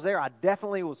desire was there. I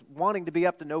definitely was wanting to be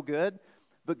up to no good,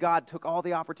 but God took all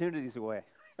the opportunities away,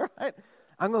 right?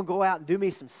 I'm going to go out and do me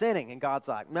some sinning. And God's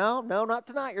like, no, not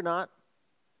tonight, you're not.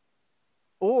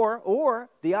 Or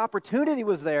the opportunity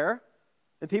was there,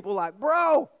 and people are like,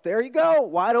 "Bro, there you go,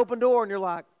 wide open door." And you're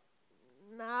like,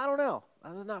 "Nah, I don't know.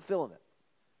 I was not feeling it."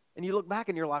 And you look back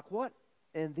and you're like, what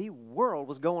in the world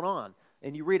was going on?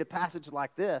 And you read a passage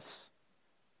like this,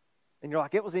 and you're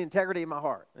like, "It was the integrity of my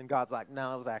heart." And God's like,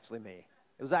 "No, it was actually me.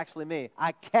 It was actually me.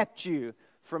 I kept you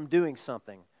from doing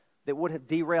something that would have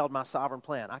derailed my sovereign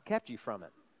plan. I kept you from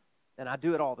it." And I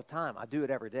do it all the time. I do it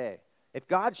every day. If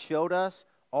God showed us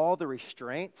all the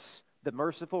restraints, the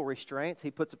merciful restraints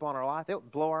he puts upon our life, it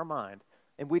would blow our mind.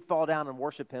 And we'd fall down and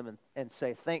worship him and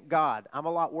say, "Thank God, I'm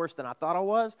a lot worse than I thought I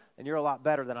was, and you're a lot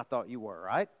better than I thought you were,"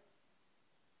 right?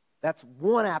 That's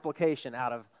one application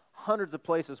out of hundreds of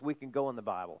places we can go in the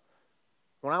Bible.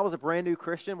 When I was a brand new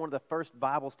Christian, one of the first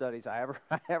Bible studies I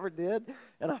ever did,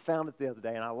 and I found it the other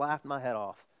day, and I laughed my head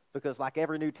off. Because like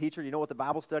every new teacher, you know what the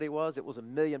Bible study was? It was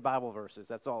 1,000,000 Bible verses.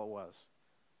 That's all it was.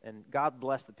 And God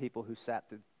bless the people who sat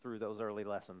through those early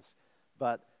lessons.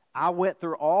 But I went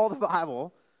through all the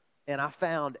Bible, and I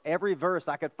found every verse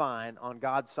I could find on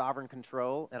God's sovereign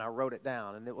control, and I wrote it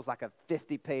down. And it was like a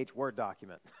 50-page Word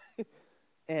document.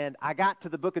 And I got to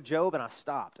the book of Job, and I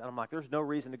stopped. And I'm like, there's no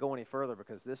reason to go any further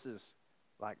because this is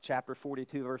like chapter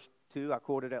 42, verse 2. I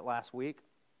quoted it last week.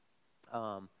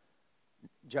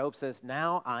 Job says,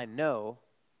 now I know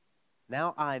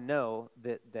Now I know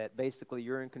that basically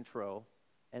you're in control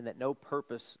and that no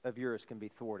purpose of yours can be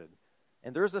thwarted.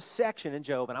 And there's a section in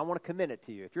Job, and I want to commit it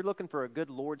to you. If you're looking for a good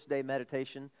Lord's Day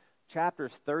meditation,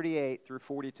 chapters 38 through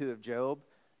 42 of Job,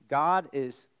 God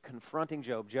is confronting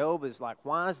Job. Job is like,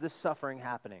 why is this suffering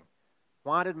happening?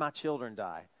 Why did my children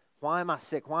die? Why am I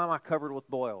sick? Why am I covered with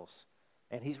boils?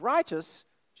 And he's righteous.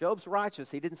 Job's righteous.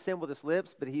 He didn't sin with his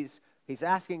lips, but he's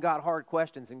asking God hard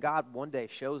questions. And God one day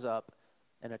shows up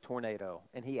in a tornado,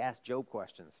 and he asks Job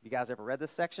questions. Have you guys ever read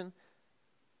this section?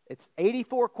 It's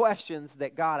 84 questions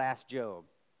that God asked Job.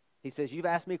 He says, you've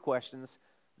asked me questions.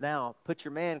 Now, put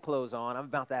your man clothes on. I'm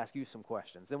about to ask you some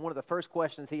questions. And one of the first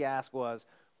questions he asked was,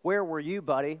 where were you,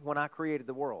 buddy, when I created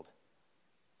the world?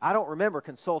 I don't remember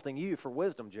consulting you for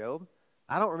wisdom, Job.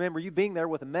 I don't remember you being there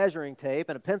with a measuring tape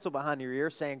and a pencil behind your ear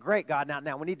saying, great, God,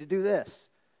 now we need to do this.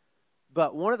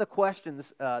 But one of the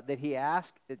questions that he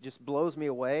asked, it just blows me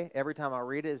away every time I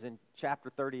read it, is in chapter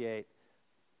 38,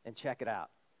 and check it out.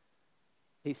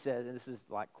 He says, and this is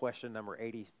like question number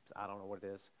 80, I don't know what it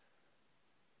is.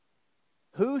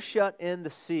 Who shut in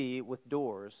the sea with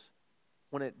doors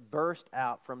when it burst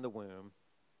out from the womb,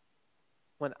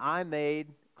 when I made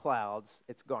clouds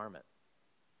its garment,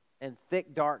 and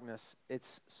thick darkness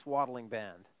its swaddling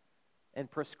band, and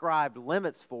prescribed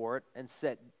limits for it, and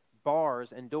set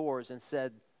bars and doors, and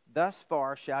said, thus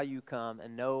far shall you come,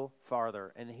 and no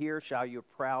farther, and here shall your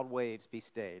proud waves be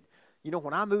stayed. You know,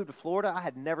 when I moved to Florida, I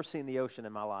had never seen the ocean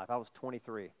in my life. I was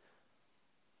 23.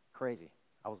 Crazy.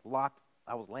 I was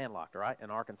landlocked, right, in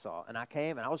Arkansas. And I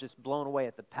came, and I was just blown away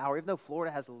at the power. Even though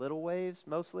Florida has little waves,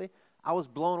 mostly, I was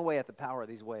blown away at the power of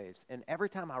these waves. And every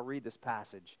time I read this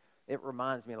passage, it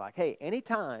reminds me like, hey,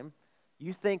 anytime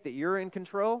you think that you're in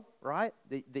control, right,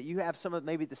 that you have some of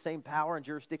maybe the same power and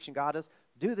jurisdiction God does,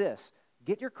 do this.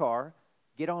 Get your car,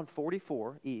 get on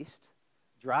 44 East,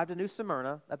 drive to New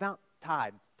Smyrna about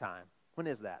tide time. When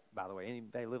is that, by the way?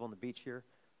 Anybody live on the beach here?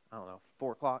 I don't know,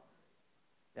 4 o'clock?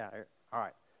 Yeah, all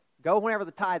right. Go whenever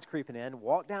the tide's creeping in,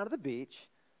 walk down to the beach,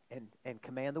 and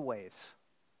command the waves.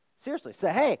 Seriously,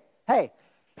 say, hey,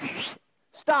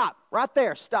 stop, right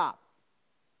there, stop,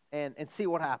 and see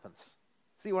what happens.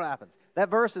 See what happens. That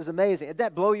verse is amazing. Did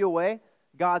that blow you away?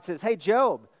 God says, hey,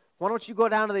 Job, why don't you go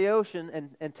down to the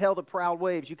ocean and tell the proud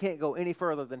waves you can't go any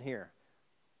further than here?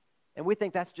 And we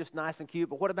think that's just nice and cute,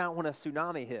 but what about when a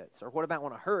tsunami hits? Or what about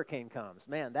when a hurricane comes?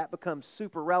 Man, that becomes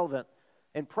super relevant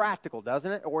and practical, doesn't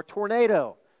it? Or a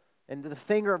tornado, and the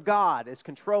finger of God is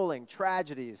controlling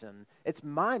tragedies, and it's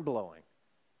mind-blowing.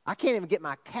 I can't even get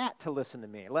my cat to listen to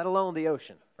me, let alone the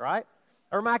ocean, right?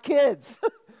 Or my kids.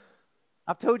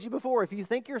 I've told you before, if you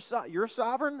think you're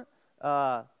sovereign,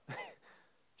 try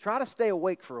to stay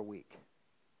awake for a week.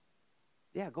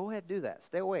 Yeah, go ahead and do that.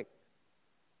 Stay awake.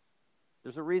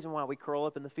 There's a reason why we curl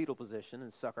up in the fetal position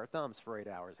and suck our thumbs for 8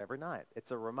 hours every night. It's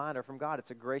a reminder from God.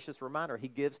 It's a gracious reminder. He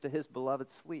gives to his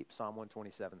beloved sleep, Psalm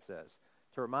 127 says,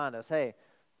 to remind us, hey,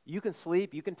 you can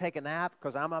sleep, you can take a nap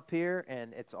because I'm up here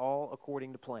and it's all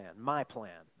according to plan, my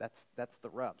plan. That's the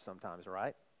rub sometimes,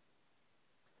 right?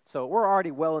 So we're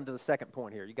already well into the second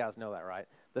point here. You guys know that, right?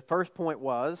 The first point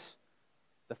was,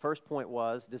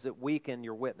 does it weaken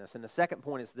your witness? And the second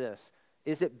point is this: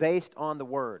 is it based on the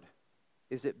Word?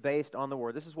 Is it based on the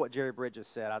Word? This is what Jerry Bridges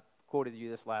said. I quoted you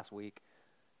this last week.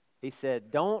 He said,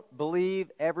 don't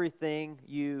believe everything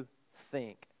you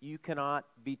think. You cannot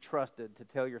be trusted to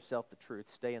tell yourself the truth.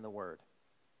 Stay in the Word.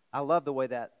 I love the way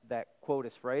that quote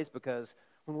is phrased, because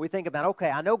when we think about,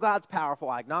 okay, I know God's powerful,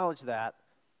 I acknowledge that.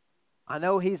 I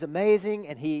know He's amazing,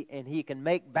 and He can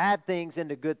make bad things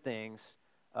into good things.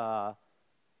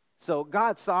 So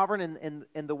God's sovereign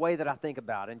in the way that I think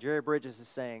about it. And Jerry Bridges is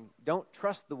saying, don't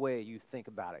trust the way you think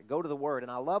about it. Go to the Word.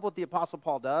 And I love what the Apostle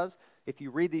Paul does. If you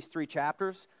read these 3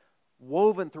 chapters,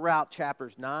 woven throughout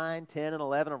chapters 9, 10, and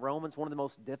 11 of Romans, one of the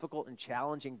most difficult and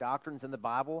challenging doctrines in the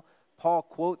Bible, Paul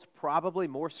quotes probably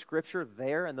more Scripture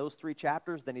there in those 3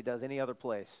 chapters than he does any other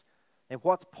place. And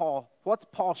what's Paul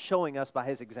showing us by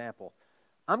his example?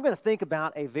 I'm going to think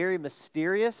about a very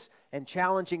mysterious and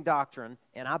challenging doctrine,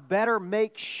 and I better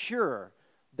make sure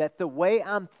that the way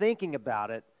I'm thinking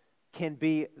about it can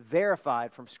be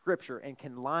verified from Scripture and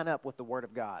can line up with the Word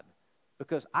of God.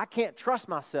 Because I can't trust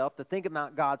myself to think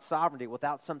about God's sovereignty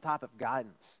without some type of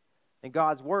guidance. And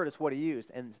God's Word is what He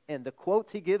used. And the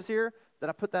quotes He gives here, did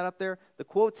I put that up there? The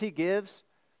quotes He gives,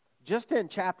 just in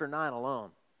chapter 9 alone,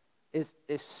 is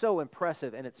so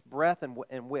impressive in its breadth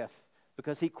and width.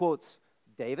 Because He quotes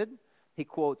David, He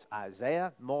quotes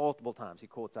Isaiah multiple times. He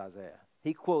quotes Isaiah.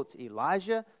 He quotes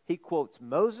Elijah. He quotes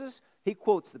Moses. He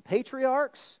quotes the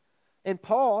patriarchs. And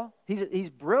Paul, he's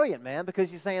brilliant, man,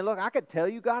 because he's saying, look, I could tell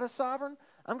you God is sovereign.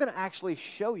 I'm going to actually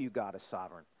show you God is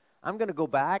sovereign. I'm going to go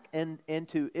back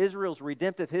into Israel's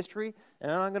redemptive history,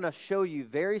 and I'm going to show you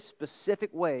very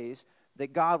specific ways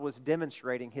that God was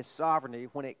demonstrating his sovereignty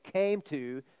when it came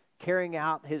to carrying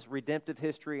out his redemptive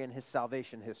history and his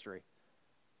salvation history.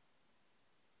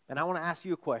 And I want to ask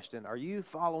you a question. Are you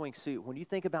following suit? When you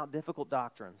think about difficult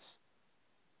doctrines,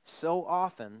 so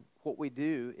often what we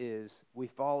do is we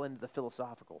fall into the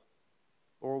philosophical,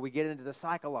 or we get into the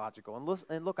psychological.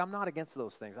 And look, I'm not against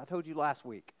those things. I told you last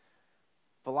week.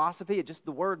 Philosophy,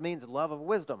 the word means love of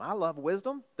wisdom. I love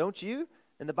wisdom, don't you?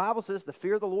 And the Bible says the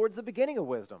fear of the Lord is the beginning of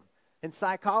wisdom. In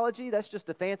psychology, that's just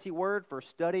a fancy word for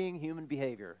studying human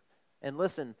behavior. And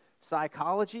listen,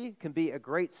 psychology can be a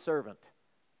great servant,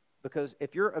 because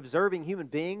if you're observing human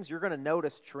beings, you're going to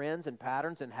notice trends and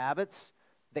patterns and habits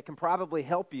that can probably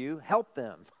help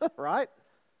them, right?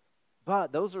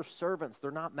 But those are servants.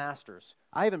 They're not masters.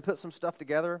 I even put some stuff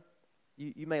together.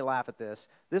 You may laugh at this.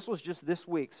 This was just this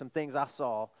week, some things I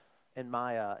saw in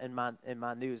my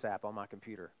news app on my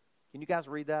computer. Can you guys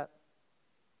read that?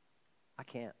 I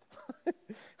can't.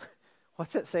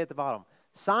 What's it say at the bottom?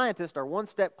 Scientists are one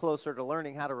step closer to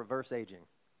learning how to reverse aging.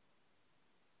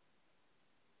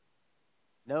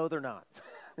 No, they're not.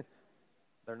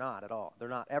 They're not at all. They're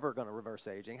not ever going to reverse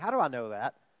aging. How do I know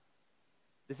that?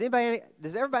 Does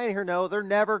everybody in here know they're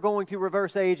never going to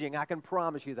reverse aging? I can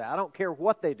promise you that. I don't care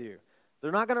what they do.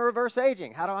 They're not going to reverse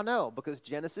aging. How do I know? Because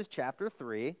Genesis chapter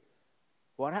 3,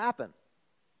 what happened?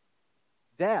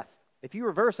 Death. If you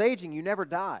reverse aging, you never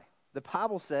die. The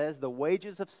Bible says the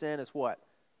wages of sin is what?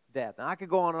 Death. Now, I could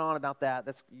go on and on about that.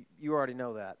 You already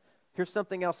know that. Here's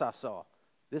something else I saw.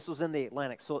 This was in the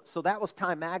Atlantic. So that was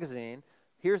Time magazine.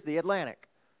 Here's the Atlantic.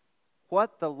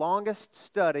 What the longest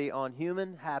study on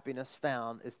human happiness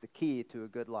found is the key to a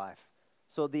good life.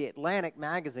 So the Atlantic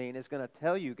magazine is going to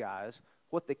tell you guys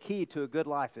what the key to a good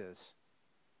life is.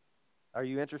 Are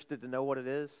you interested to know what it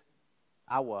is?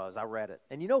 I read it.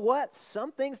 And you know what?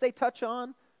 Some things they touch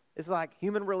on is like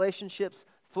human relationships,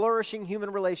 flourishing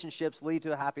human relationships lead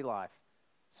to a happy life.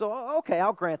 So, okay,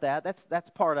 I'll grant that. That's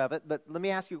part of it. But let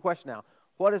me ask you a question now.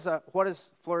 What does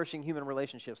flourishing human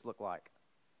relationships look like?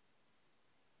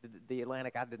 The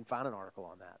Atlantic, I didn't find an article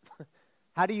on that.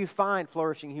 How do you find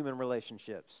flourishing human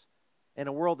relationships in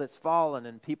a world that's fallen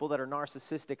and people that are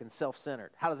narcissistic and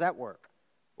self-centered? How does that work?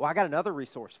 Well, I got another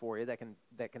resource for you that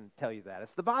can tell you that.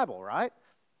 It's the Bible, right?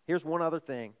 Here's one other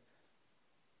thing.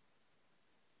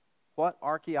 What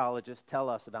archaeologists tell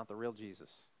us about the real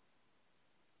Jesus.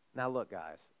 Now look,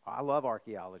 guys, I love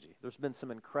archaeology. There's been some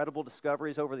incredible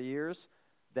discoveries over the years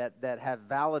that have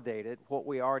validated what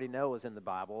we already know is in the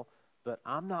Bible, but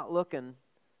I'm not looking.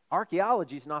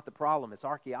 Archaeology is not the problem. It's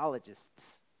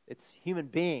archaeologists. It's human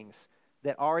beings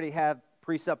that already have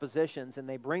presuppositions, and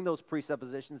they bring those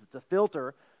presuppositions. It's a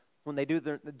filter when they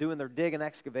doing their dig and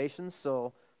excavations.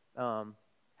 So how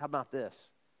about this?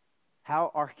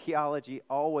 How archaeology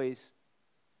always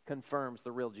confirms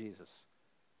the real Jesus.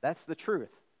 That's the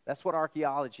truth. That's what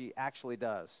archaeology actually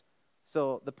does.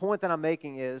 So the point that I'm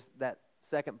making is that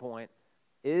second point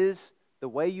is the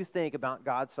way you think about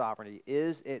God's sovereignty,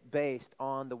 is it based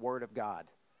on the Word of God?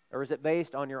 Or is it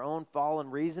based on your own fallen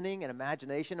reasoning and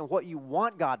imagination and what you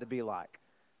want God to be like?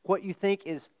 What you think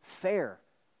is fair?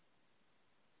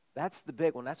 That's the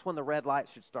big one. That's when the red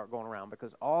lights should start going around,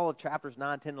 because all of chapters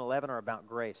 9, 10, and 11 are about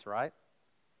grace, right?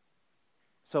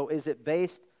 So is it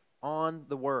based on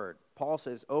the Word? Paul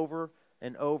says over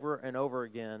and over and over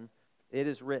again, it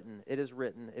is written, it is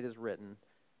written, it is written.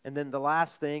 And then the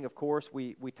last thing, of course,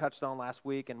 we touched on last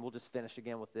week, and we'll just finish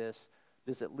again with this.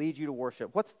 Does it lead you to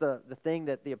worship? What's the thing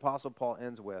that the Apostle Paul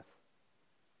ends with?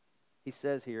 He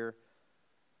says here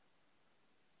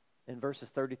in verses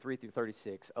 33 through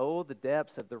 36, "Oh, the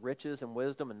depths of the riches and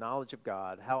wisdom and knowledge of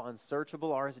God, how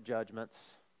unsearchable are his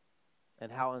judgments,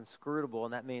 and how inscrutable,"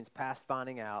 and that means past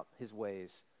finding out, his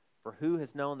ways. "For who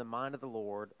has known the mind of the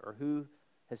Lord, or who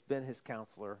has been his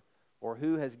counselor, or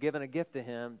who has given a gift to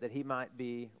him that he might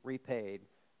be repaid?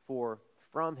 For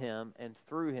from him and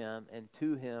through him and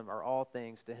to him are all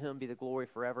things. To him be the glory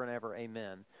forever and ever.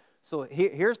 Amen." So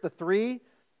here's the three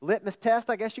litmus tests,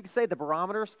 I guess you could say, the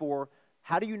barometers for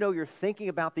how do you know you're thinking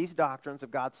about these doctrines of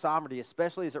God's sovereignty,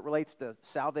 especially as it relates to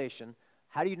salvation.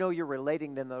 How do you know you're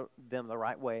relating them the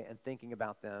right way and thinking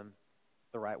about them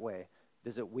the right way?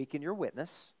 Does it weaken your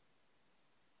witness?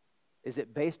 Is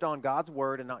it based on God's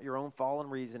word and not your own fallen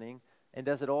reasoning? And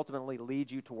does it ultimately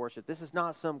lead you to worship? This is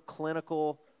not some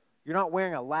clinical, you're not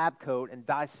wearing a lab coat and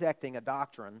dissecting a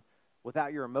doctrine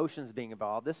without your emotions being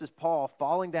involved. This is Paul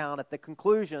falling down at the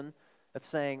conclusion of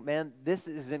saying, man, this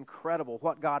is incredible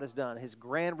what God has done. His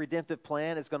grand redemptive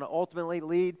plan is going to ultimately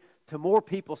lead to more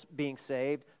people being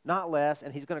saved, not less,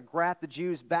 and he's going to graft the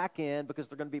Jews back in because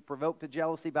they're going to be provoked to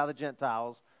jealousy by the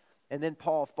Gentiles. And then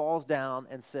Paul falls down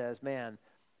and says, man,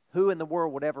 who in the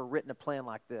world would ever written a plan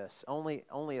like this? Only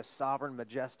a sovereign,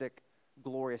 majestic,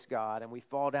 glorious God. And we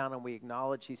fall down and we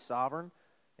acknowledge he's sovereign,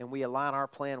 and we align our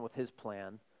plan with his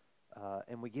plan,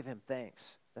 and we give him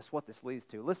thanks. That's what this leads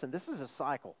to. Listen, this is a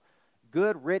cycle.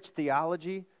 Good, rich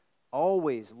theology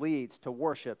always leads to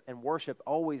worship, and worship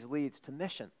always leads to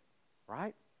mission,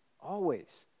 right?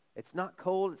 Always. It's not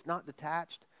cold. It's not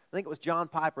detached. I think it was John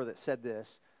Piper that said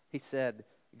this. He said,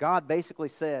 God basically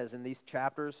says in these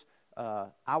chapters,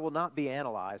 I will not be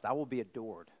analyzed. I will be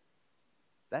adored.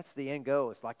 That's the end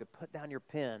goal. It's like to put down your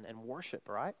pen and worship,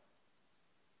 right?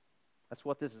 That's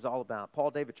what this is all about.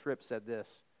 Paul David Tripp said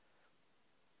this.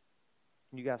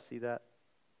 Can you guys see that?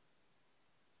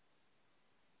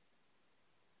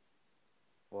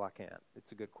 Well, I can't.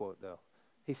 It's a good quote, though.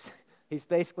 He's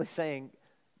basically saying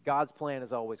God's plan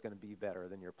is always going to be better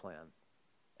than your plan.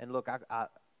 And look,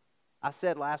 I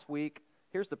said last week,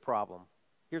 here's the problem.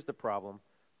 Here's the problem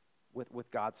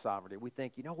with God's sovereignty. We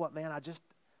think, you know what, man,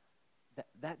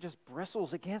 that just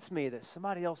bristles against me that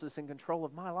somebody else is in control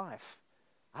of my life.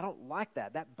 I don't like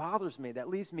that. That bothers me. That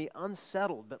leaves me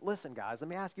unsettled. But listen, guys, let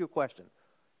me ask you a question.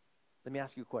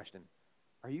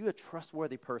 Are you a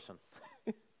trustworthy person?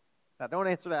 Now, don't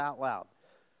answer that out loud.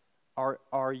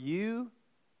 Are you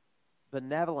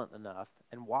benevolent enough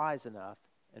and wise enough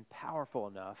and powerful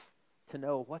enough to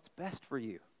know what's best for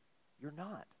you? You're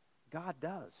not. God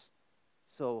does.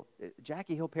 So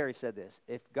Jackie Hill Perry said this: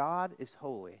 if God is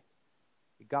holy,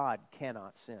 God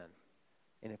cannot sin.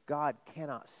 And if God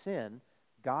cannot sin,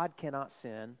 God cannot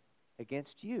sin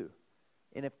against you.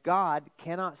 And if God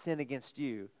cannot sin against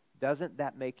you, doesn't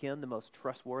that make him the most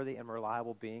trustworthy and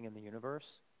reliable being in the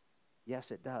universe?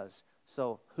 Yes, it does.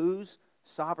 So whose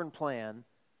sovereign plan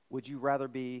would you rather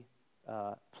be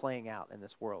playing out in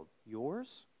this world?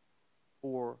 Yours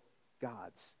or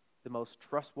God's? The most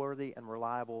trustworthy and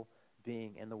reliable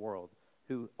being in the world,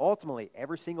 who ultimately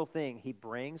every single thing he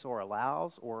brings or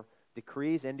allows or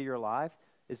decrees into your life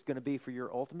is going to be for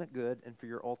your ultimate good and for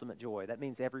your ultimate joy. That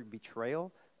means every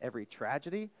betrayal, every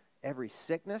tragedy, every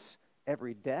sickness,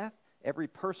 every death, every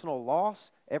personal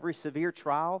loss, every severe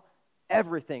trial,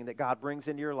 everything that God brings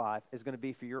into your life is going to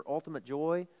be for your ultimate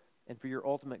joy and for your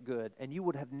ultimate good. And you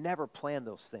would have never planned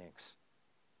those things,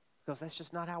 because that's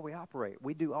just not how we operate.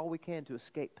 We do all we can to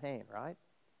escape pain, right?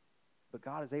 But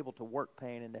God is able to work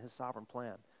pain into his sovereign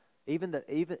plan. Even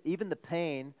the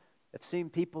pain of seeing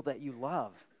people that you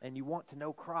love and you want to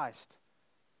know Christ.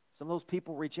 Some of those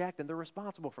people reject, and they're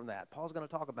responsible for that. Paul's going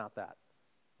to talk about that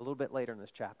a little bit later in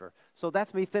this chapter. So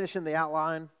that's me finishing the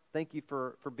outline. Thank you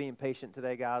for being patient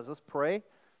today, guys. Let's pray.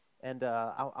 And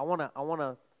I want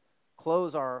to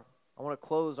close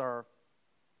our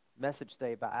message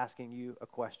today by asking you a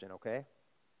question, okay?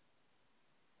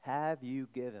 Have you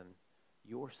given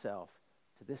yourself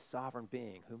to this sovereign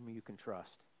being whom you can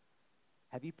trust?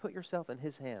 Have you put yourself in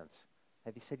his hands?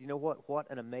 Have you said, you know what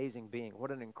an amazing being,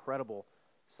 what an incredible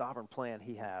sovereign plan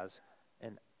he has,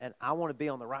 and I want to be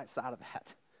on the right side of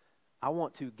that. I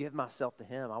want to give myself to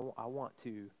him. I want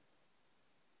to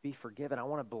be forgiven. I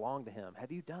want to belong to him.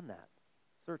 Have you done that?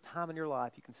 Is there a time in your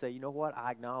life you can say, you know what,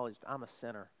 I acknowledged I'm a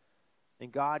sinner,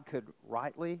 and God could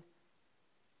rightly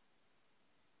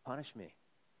punish me,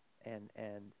 and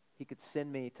he could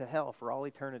send me to hell for all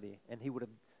eternity, and he would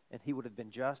have been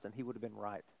just, and he would have been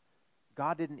right.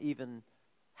 God didn't even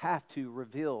have to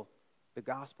reveal the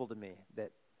gospel to me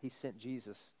that he sent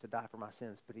Jesus to die for my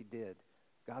sins, but he did.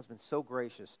 God's been so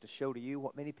gracious to show to you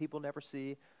what many people never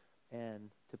see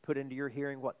and to put into your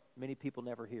hearing what many people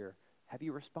never hear. Have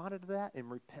you responded to that in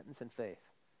repentance and faith?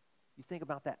 You think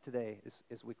about that today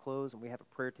as we close, and we have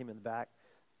a prayer team in the back.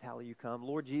 Tally, you come.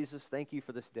 Lord Jesus, thank you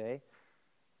for this day.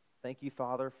 Thank you,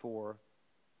 Father, for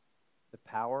the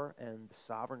power and the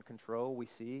sovereign control we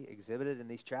see exhibited in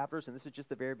these chapters, and this is just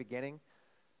the very beginning.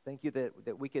 Thank you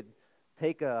that we could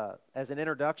take as an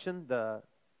introduction the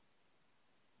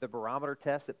barometer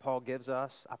test that Paul gives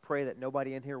us. I pray that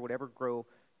nobody in here would ever grow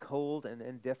cold and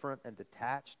indifferent and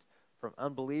detached from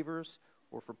unbelievers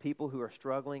or for people who are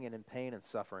struggling and in pain and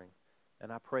suffering.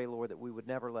 And I pray, Lord, that we would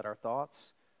never let our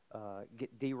thoughts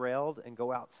get derailed and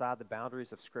go outside the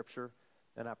boundaries of Scripture.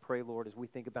 And I pray, Lord, as we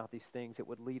think about these things, it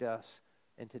would lead us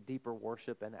into deeper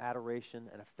worship and adoration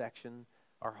and affection.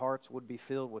 Our hearts would be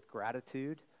filled with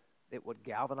gratitude. It would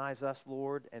galvanize us,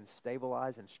 Lord, and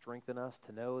stabilize and strengthen us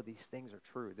to know these things are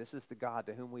true. This is the God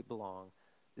to whom we belong.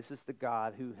 This is the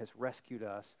God who has rescued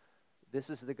us. This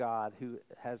is the God who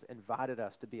has invited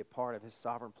us to be a part of his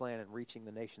sovereign plan in reaching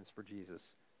the nations for Jesus.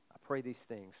 I pray these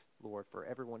things, Lord, for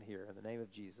everyone here in the name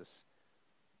of Jesus.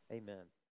 Amen.